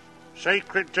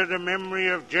 Sacred to the memory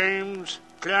of James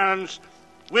Clarence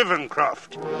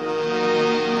Withencroft.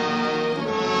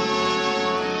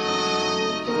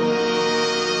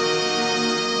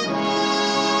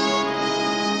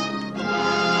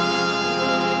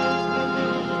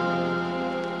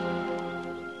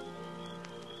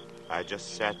 I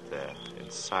just sat there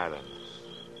in silence.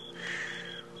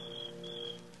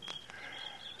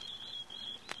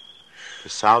 The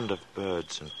sound of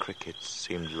birds and crickets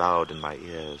seemed loud in my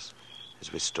ears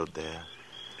as we stood there,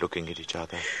 looking at each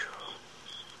other,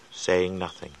 saying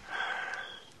nothing.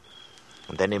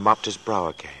 And then he mopped his brow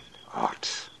again.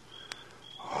 Art.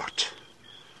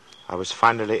 I was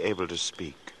finally able to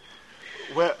speak.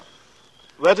 Where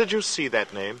did you see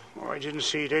that name? Oh, I didn't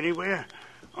see it anywhere.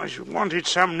 I wanted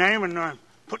some name, and I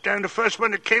put down the first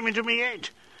one that came into me head.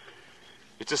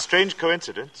 It's a strange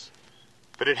coincidence,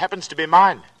 but it happens to be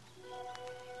mine.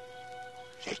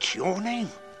 That's your name?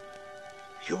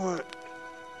 You're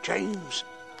James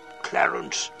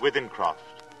Clarence Withencroft.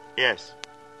 Yes.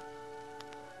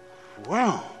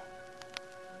 Well.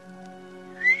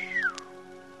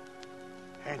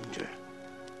 And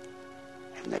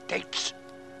the dates?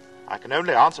 I can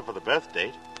only answer for the birth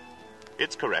date.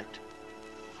 It's correct.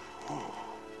 Oh.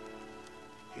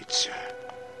 It's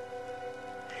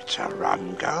a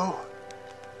rum go.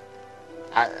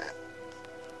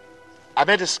 I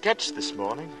made a sketch this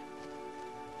morning.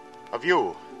 Of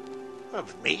you.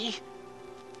 Of me?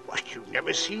 What, you've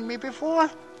never seen me before?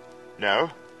 No.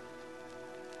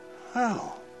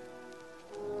 Oh.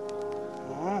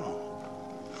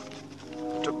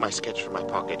 I took my sketch from my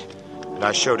pocket, and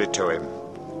I showed it to him.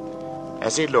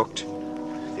 As he looked,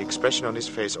 the expression on his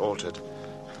face altered,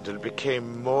 until it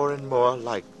became more and more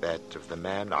like that of the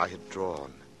man I had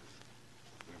drawn.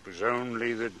 It was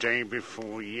only the day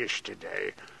before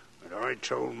yesterday that I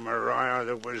told Maria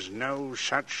there was no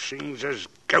such things as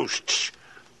ghosts.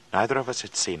 Neither of us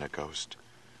had seen a ghost,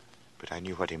 but I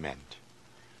knew what he meant.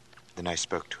 Then I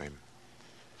spoke to him.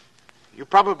 You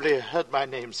probably heard my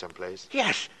name someplace.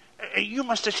 Yes. You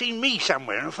must have seen me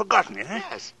somewhere and forgotten it, eh?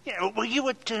 Yes. Yeah, were you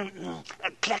at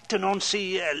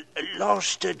Clacton-on-Sea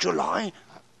last July?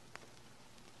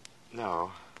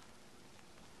 No.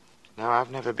 No,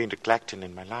 I've never been to Clacton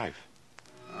in my life.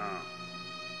 Oh.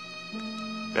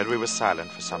 Then we were silent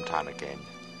for some time again.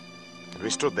 And we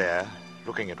stood there,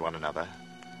 looking at one another,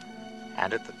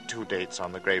 and at the two dates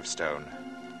on the gravestone.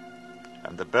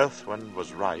 And the birth one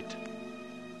was right,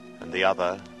 and the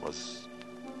other was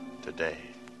today.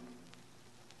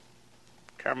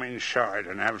 Come inside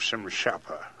and have some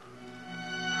supper.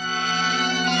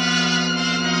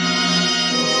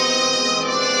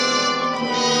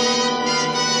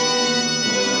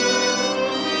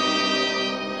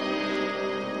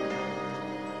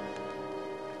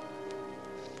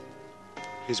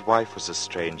 His wife was a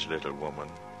strange little woman,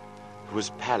 who was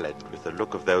pallid with the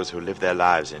look of those who live their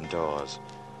lives indoors.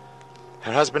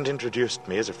 Her husband introduced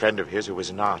me as a friend of his who was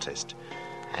an artist,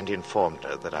 and informed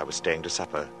her that I was staying to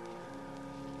supper.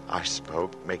 I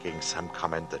spoke, making some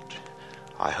comment that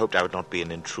I hoped I would not be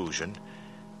an intrusion,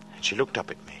 and she looked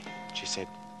up at me. She said,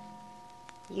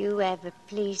 You have a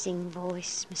pleasing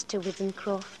voice, Mr.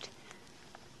 Withencroft,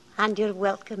 and you're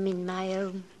welcome in my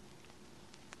home.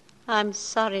 I'm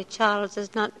sorry Charles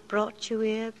has not brought you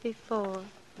here before.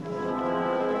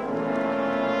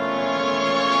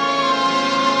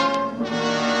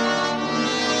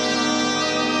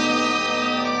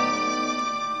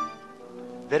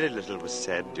 Very little was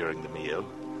said during the meal,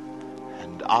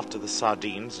 and after the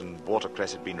sardines and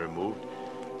watercress had been removed,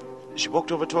 she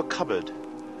walked over to a cupboard,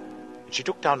 and she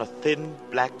took down a thin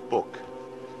black book,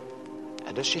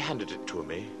 and as she handed it to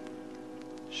me,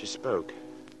 she spoke.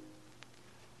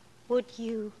 Would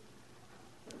you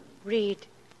read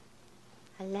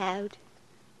aloud,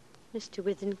 Mr.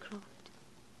 Withencroft?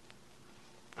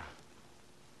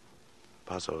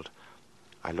 Puzzled,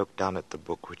 I looked down at the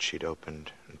book which she'd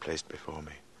opened and placed before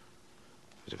me.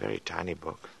 It was a very tiny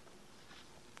book.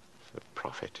 The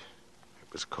Prophet,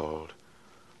 it was called,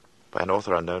 by an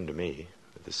author unknown to me,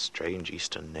 with a strange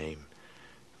Eastern name,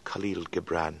 Khalil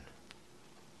Gibran.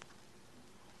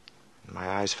 And my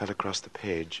eyes fell across the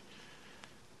page,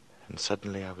 and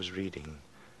suddenly I was reading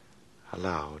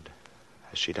aloud,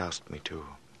 as she'd asked me to.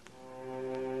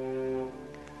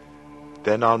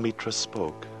 Then Almitra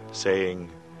spoke, saying,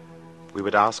 we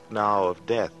would ask now of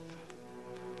death.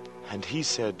 And he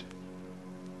said,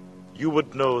 you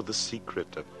would know the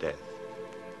secret of death.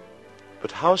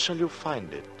 But how shall you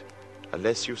find it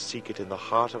unless you seek it in the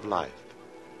heart of life?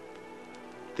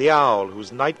 The owl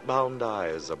whose night-bound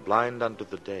eyes are blind unto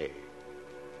the day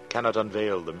cannot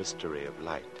unveil the mystery of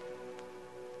light.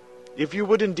 If you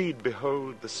would indeed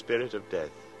behold the spirit of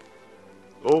death,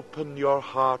 open your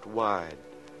heart wide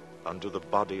unto the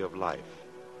body of life.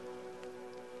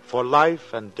 For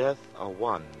life and death are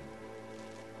one,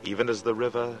 even as the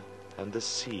river and the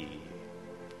sea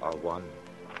are one.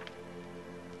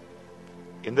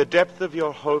 In the depth of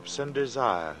your hopes and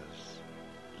desires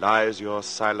lies your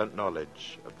silent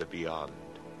knowledge of the beyond.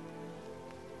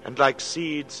 And like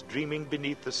seeds dreaming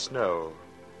beneath the snow,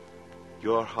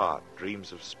 your heart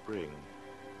dreams of spring.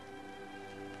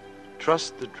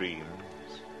 Trust the dreams,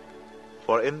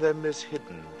 for in them is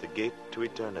hidden the gate to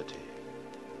eternity.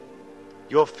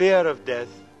 Your fear of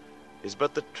death is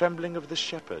but the trembling of the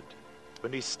shepherd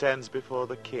when he stands before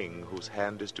the king whose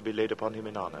hand is to be laid upon him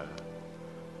in honor.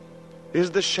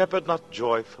 Is the shepherd not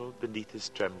joyful beneath his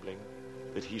trembling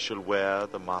that he shall wear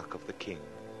the mark of the king?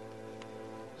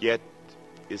 Yet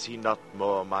is he not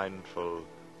more mindful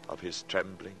of his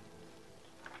trembling?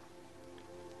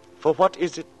 For what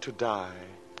is it to die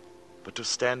but to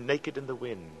stand naked in the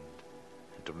wind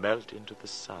and to melt into the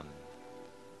sun?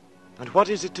 And what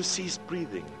is it to cease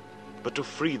breathing but to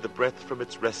free the breath from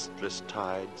its restless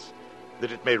tides,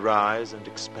 that it may rise and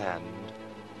expand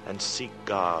and seek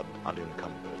God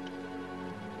unencumbered?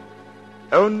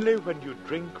 Only when you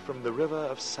drink from the river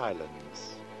of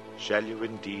silence shall you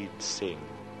indeed sing.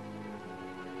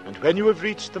 And when you have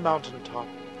reached the mountain top,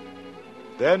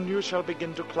 then you shall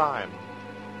begin to climb.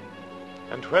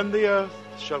 And when the earth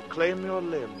shall claim your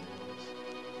limbs,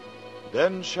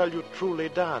 then shall you truly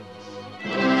dance.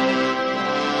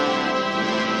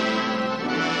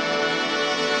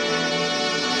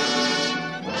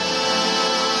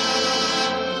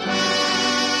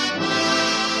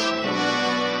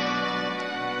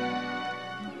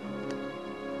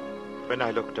 When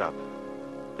I looked up,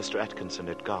 Mr. Atkinson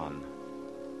had gone,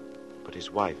 but his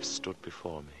wife stood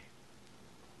before me.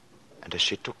 And as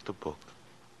she took the book,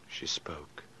 she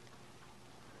spoke.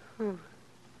 Oh,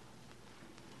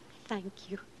 thank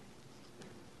you.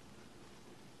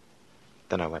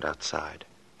 Then I went outside,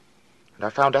 and I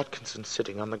found Atkinson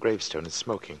sitting on the gravestone and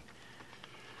smoking.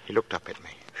 He looked up at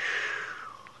me.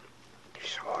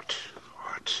 It's hot.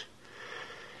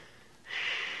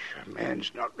 A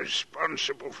man's not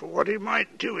responsible for what he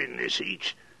might do in this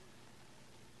heat.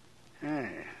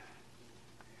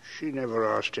 She never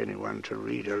asked anyone to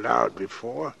read aloud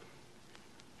before.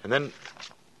 And then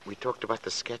we talked about the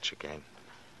sketch again.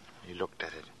 He looked at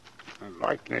it. The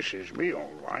likeness is me,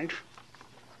 all right.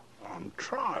 On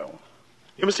trial.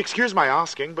 You must excuse my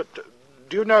asking, but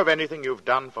do you know of anything you've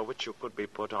done for which you could be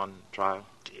put on trial?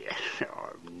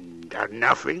 I've done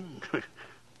nothing.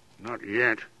 Not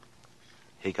yet.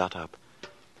 He got up,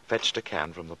 fetched a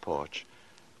can from the porch,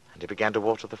 and he began to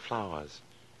water the flowers.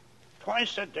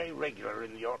 Twice a day regular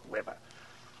in the hot weather.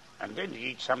 And then the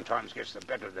heat sometimes gets the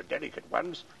better of the delicate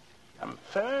ones. And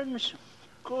ferns,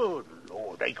 good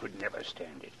Lord, they could never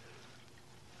stand it.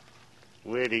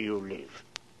 Where do you live?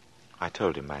 I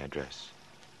told him my address.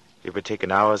 It would take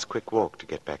an hour's quick walk to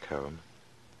get back home.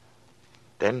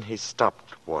 Then he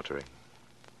stopped watering,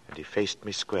 and he faced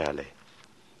me squarely.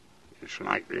 It's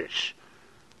like this.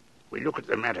 We look at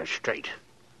the matter straight.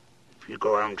 If you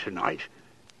go home tonight,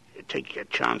 you take your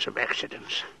chance of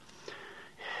accidents.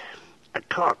 A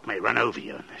cart may run over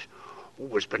you, and there's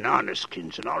always banana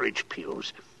skins and orange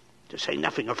peels, to say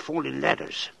nothing of falling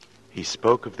ladders. He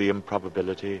spoke of the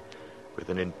improbability with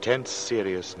an intense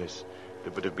seriousness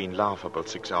that would have been laughable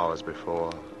 6 hours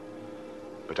before.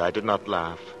 But I did not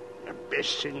laugh. The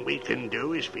best thing we can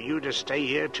do is for you to stay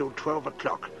here till 12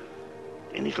 o'clock.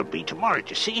 And it'll be tomorrow,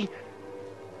 you see?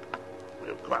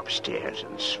 We'll go upstairs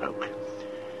and smoke.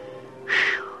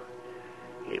 Whew.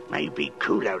 It may be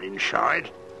cool out inside.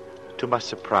 To my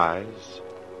surprise,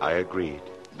 I agreed.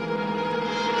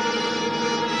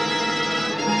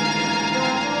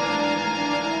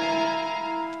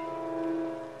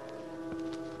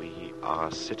 We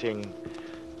are sitting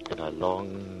in a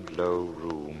long, low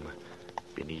room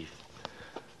beneath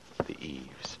the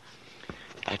eaves.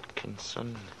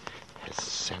 Atkinson has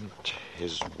sent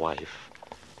his wife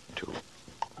to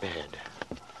bed.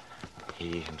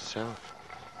 He himself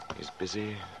is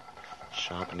busy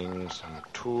sharpening some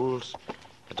tools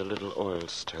and a little oil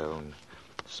stone,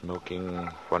 smoking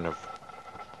one of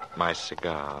my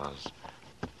cigars,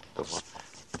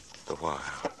 the while.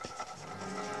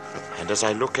 And as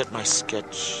I look at my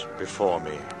sketch before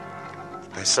me,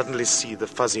 I suddenly see the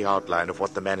fuzzy outline of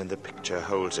what the man in the picture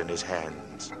holds in his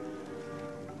hands.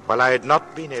 While I had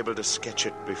not been able to sketch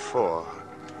it before,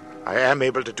 I am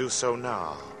able to do so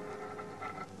now.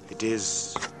 It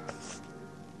is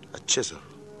a chisel.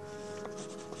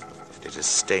 It is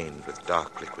stained with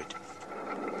dark liquid.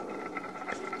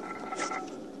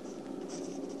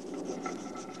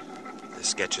 The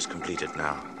sketch is completed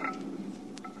now.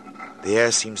 The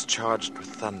air seems charged with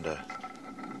thunder,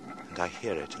 and I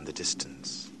hear it in the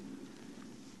distance.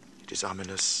 It is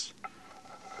ominous,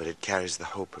 but it carries the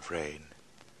hope of rain.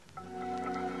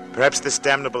 Perhaps this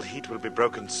damnable heat will be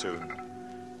broken soon,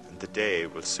 and the day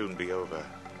will soon be over.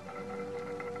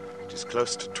 It is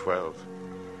close to 12.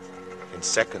 In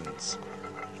seconds,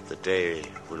 the day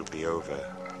will be over.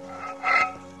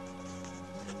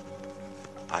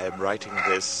 I am writing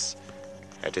this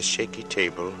at a shaky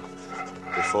table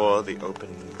before the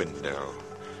open window.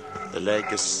 The leg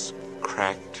is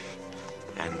cracked,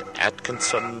 and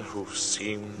Atkinson, who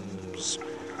seems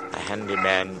a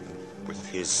handyman with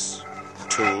his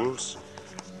tools,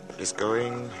 is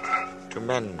going to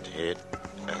mend it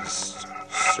as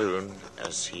soon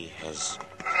as he has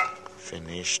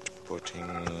finished putting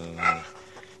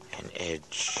an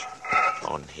edge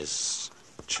on his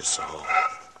chisel.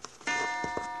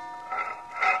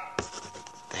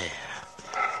 There.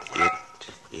 It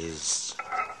is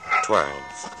 12.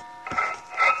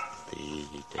 The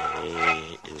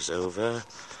day is over,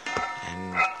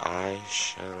 and I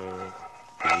shall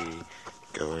be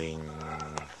going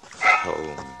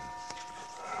home.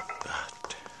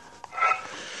 But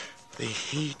the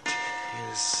heat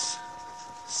is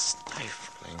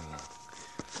stifling.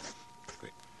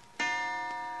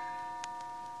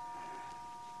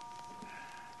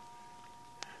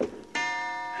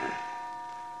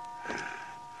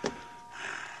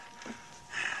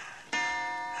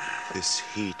 This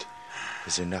heat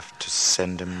is enough to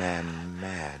send a man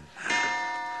mad.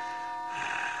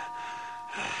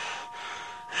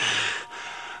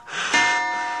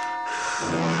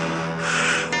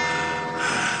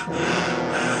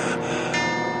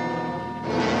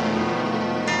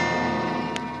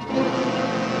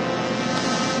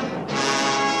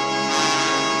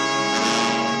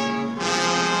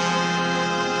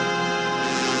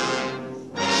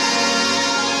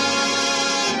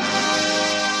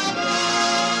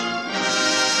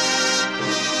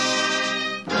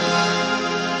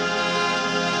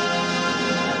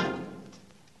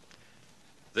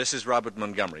 This is Robert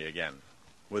Montgomery again,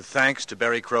 with thanks to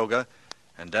Barry Kroger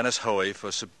and Dennis Hoey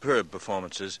for superb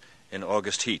performances in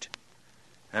August Heat,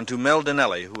 and to Mel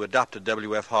Dinelli, who adopted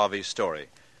W.F. Harvey's story.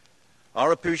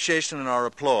 Our appreciation and our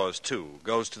applause, too,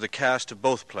 goes to the cast of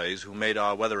both plays who made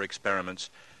our weather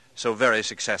experiments so very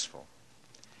successful.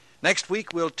 Next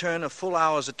week, we'll turn a full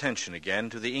hour's attention again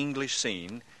to the English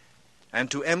scene and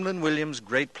to Emlyn Williams'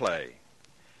 great play,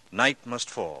 Night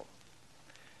Must Fall.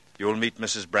 You'll meet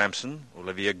Mrs. Bramson,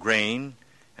 Olivia Grain,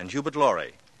 and Hubert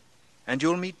Laurie. And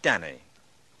you'll meet Danny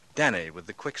with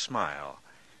the quick smile,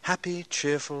 happy,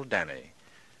 cheerful Danny,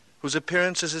 whose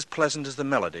appearance is as pleasant as the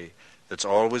melody that's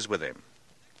always with him.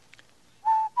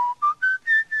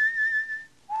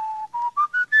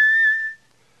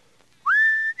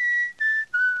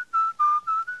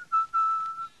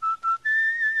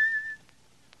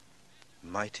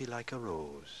 Mighty like a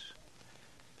rose.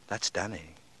 That's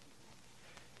Danny.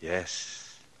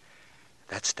 Yes,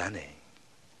 that's Danny.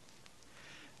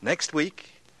 Next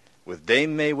week, with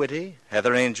Dame May Whitty,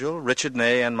 Heather Angel, Richard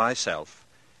Ney, and myself,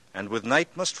 and with Night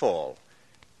Must Fall,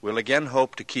 we'll again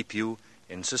hope to keep you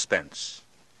in suspense.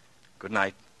 Good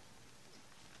night.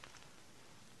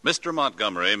 Mr.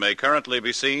 Montgomery may currently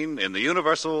be seen in the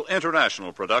Universal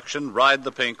International production Ride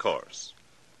the Pink Horse.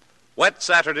 Wet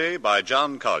Saturday by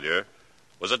John Collier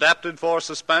was adapted for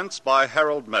suspense by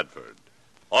Harold Medford.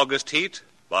 August Heat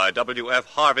by W.F.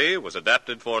 Harvey was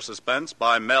adapted for suspense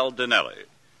by Mel Dinelli.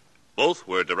 Both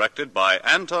were directed by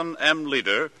Anton M.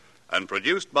 Leader and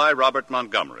produced by Robert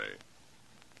Montgomery.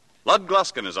 Lud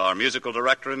Gluskin is our musical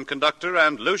director and conductor,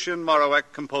 and Lucien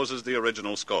Moraweck composes the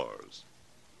original scores.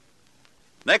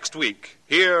 Next week,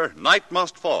 hear Night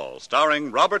Must Fall,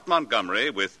 starring Robert Montgomery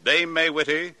with Dame May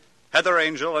Whitty, Heather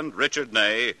Angel, and Richard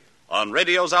Ney on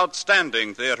radio's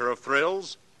outstanding theater of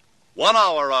thrills, 1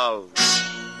 hour of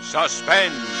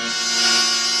Suspense.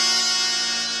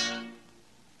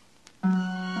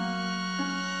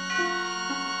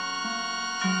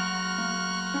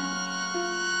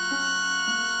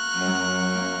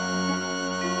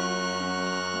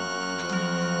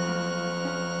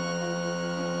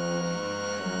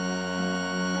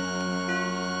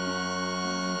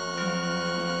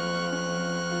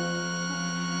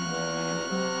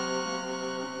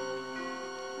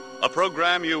 A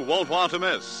program you won't want to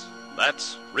miss.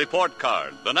 That's Report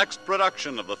Card, the next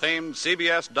production of the famed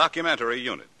CBS documentary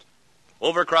unit.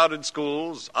 Overcrowded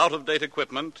schools, out-of-date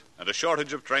equipment, and a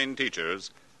shortage of trained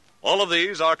teachers, all of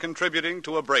these are contributing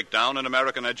to a breakdown in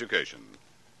American education.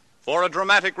 For a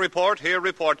dramatic report, hear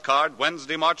Report Card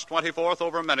Wednesday, March 24th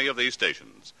over many of these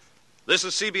stations. This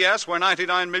is CBS, where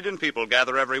 99 million people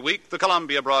gather every week, the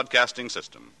Columbia Broadcasting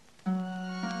System.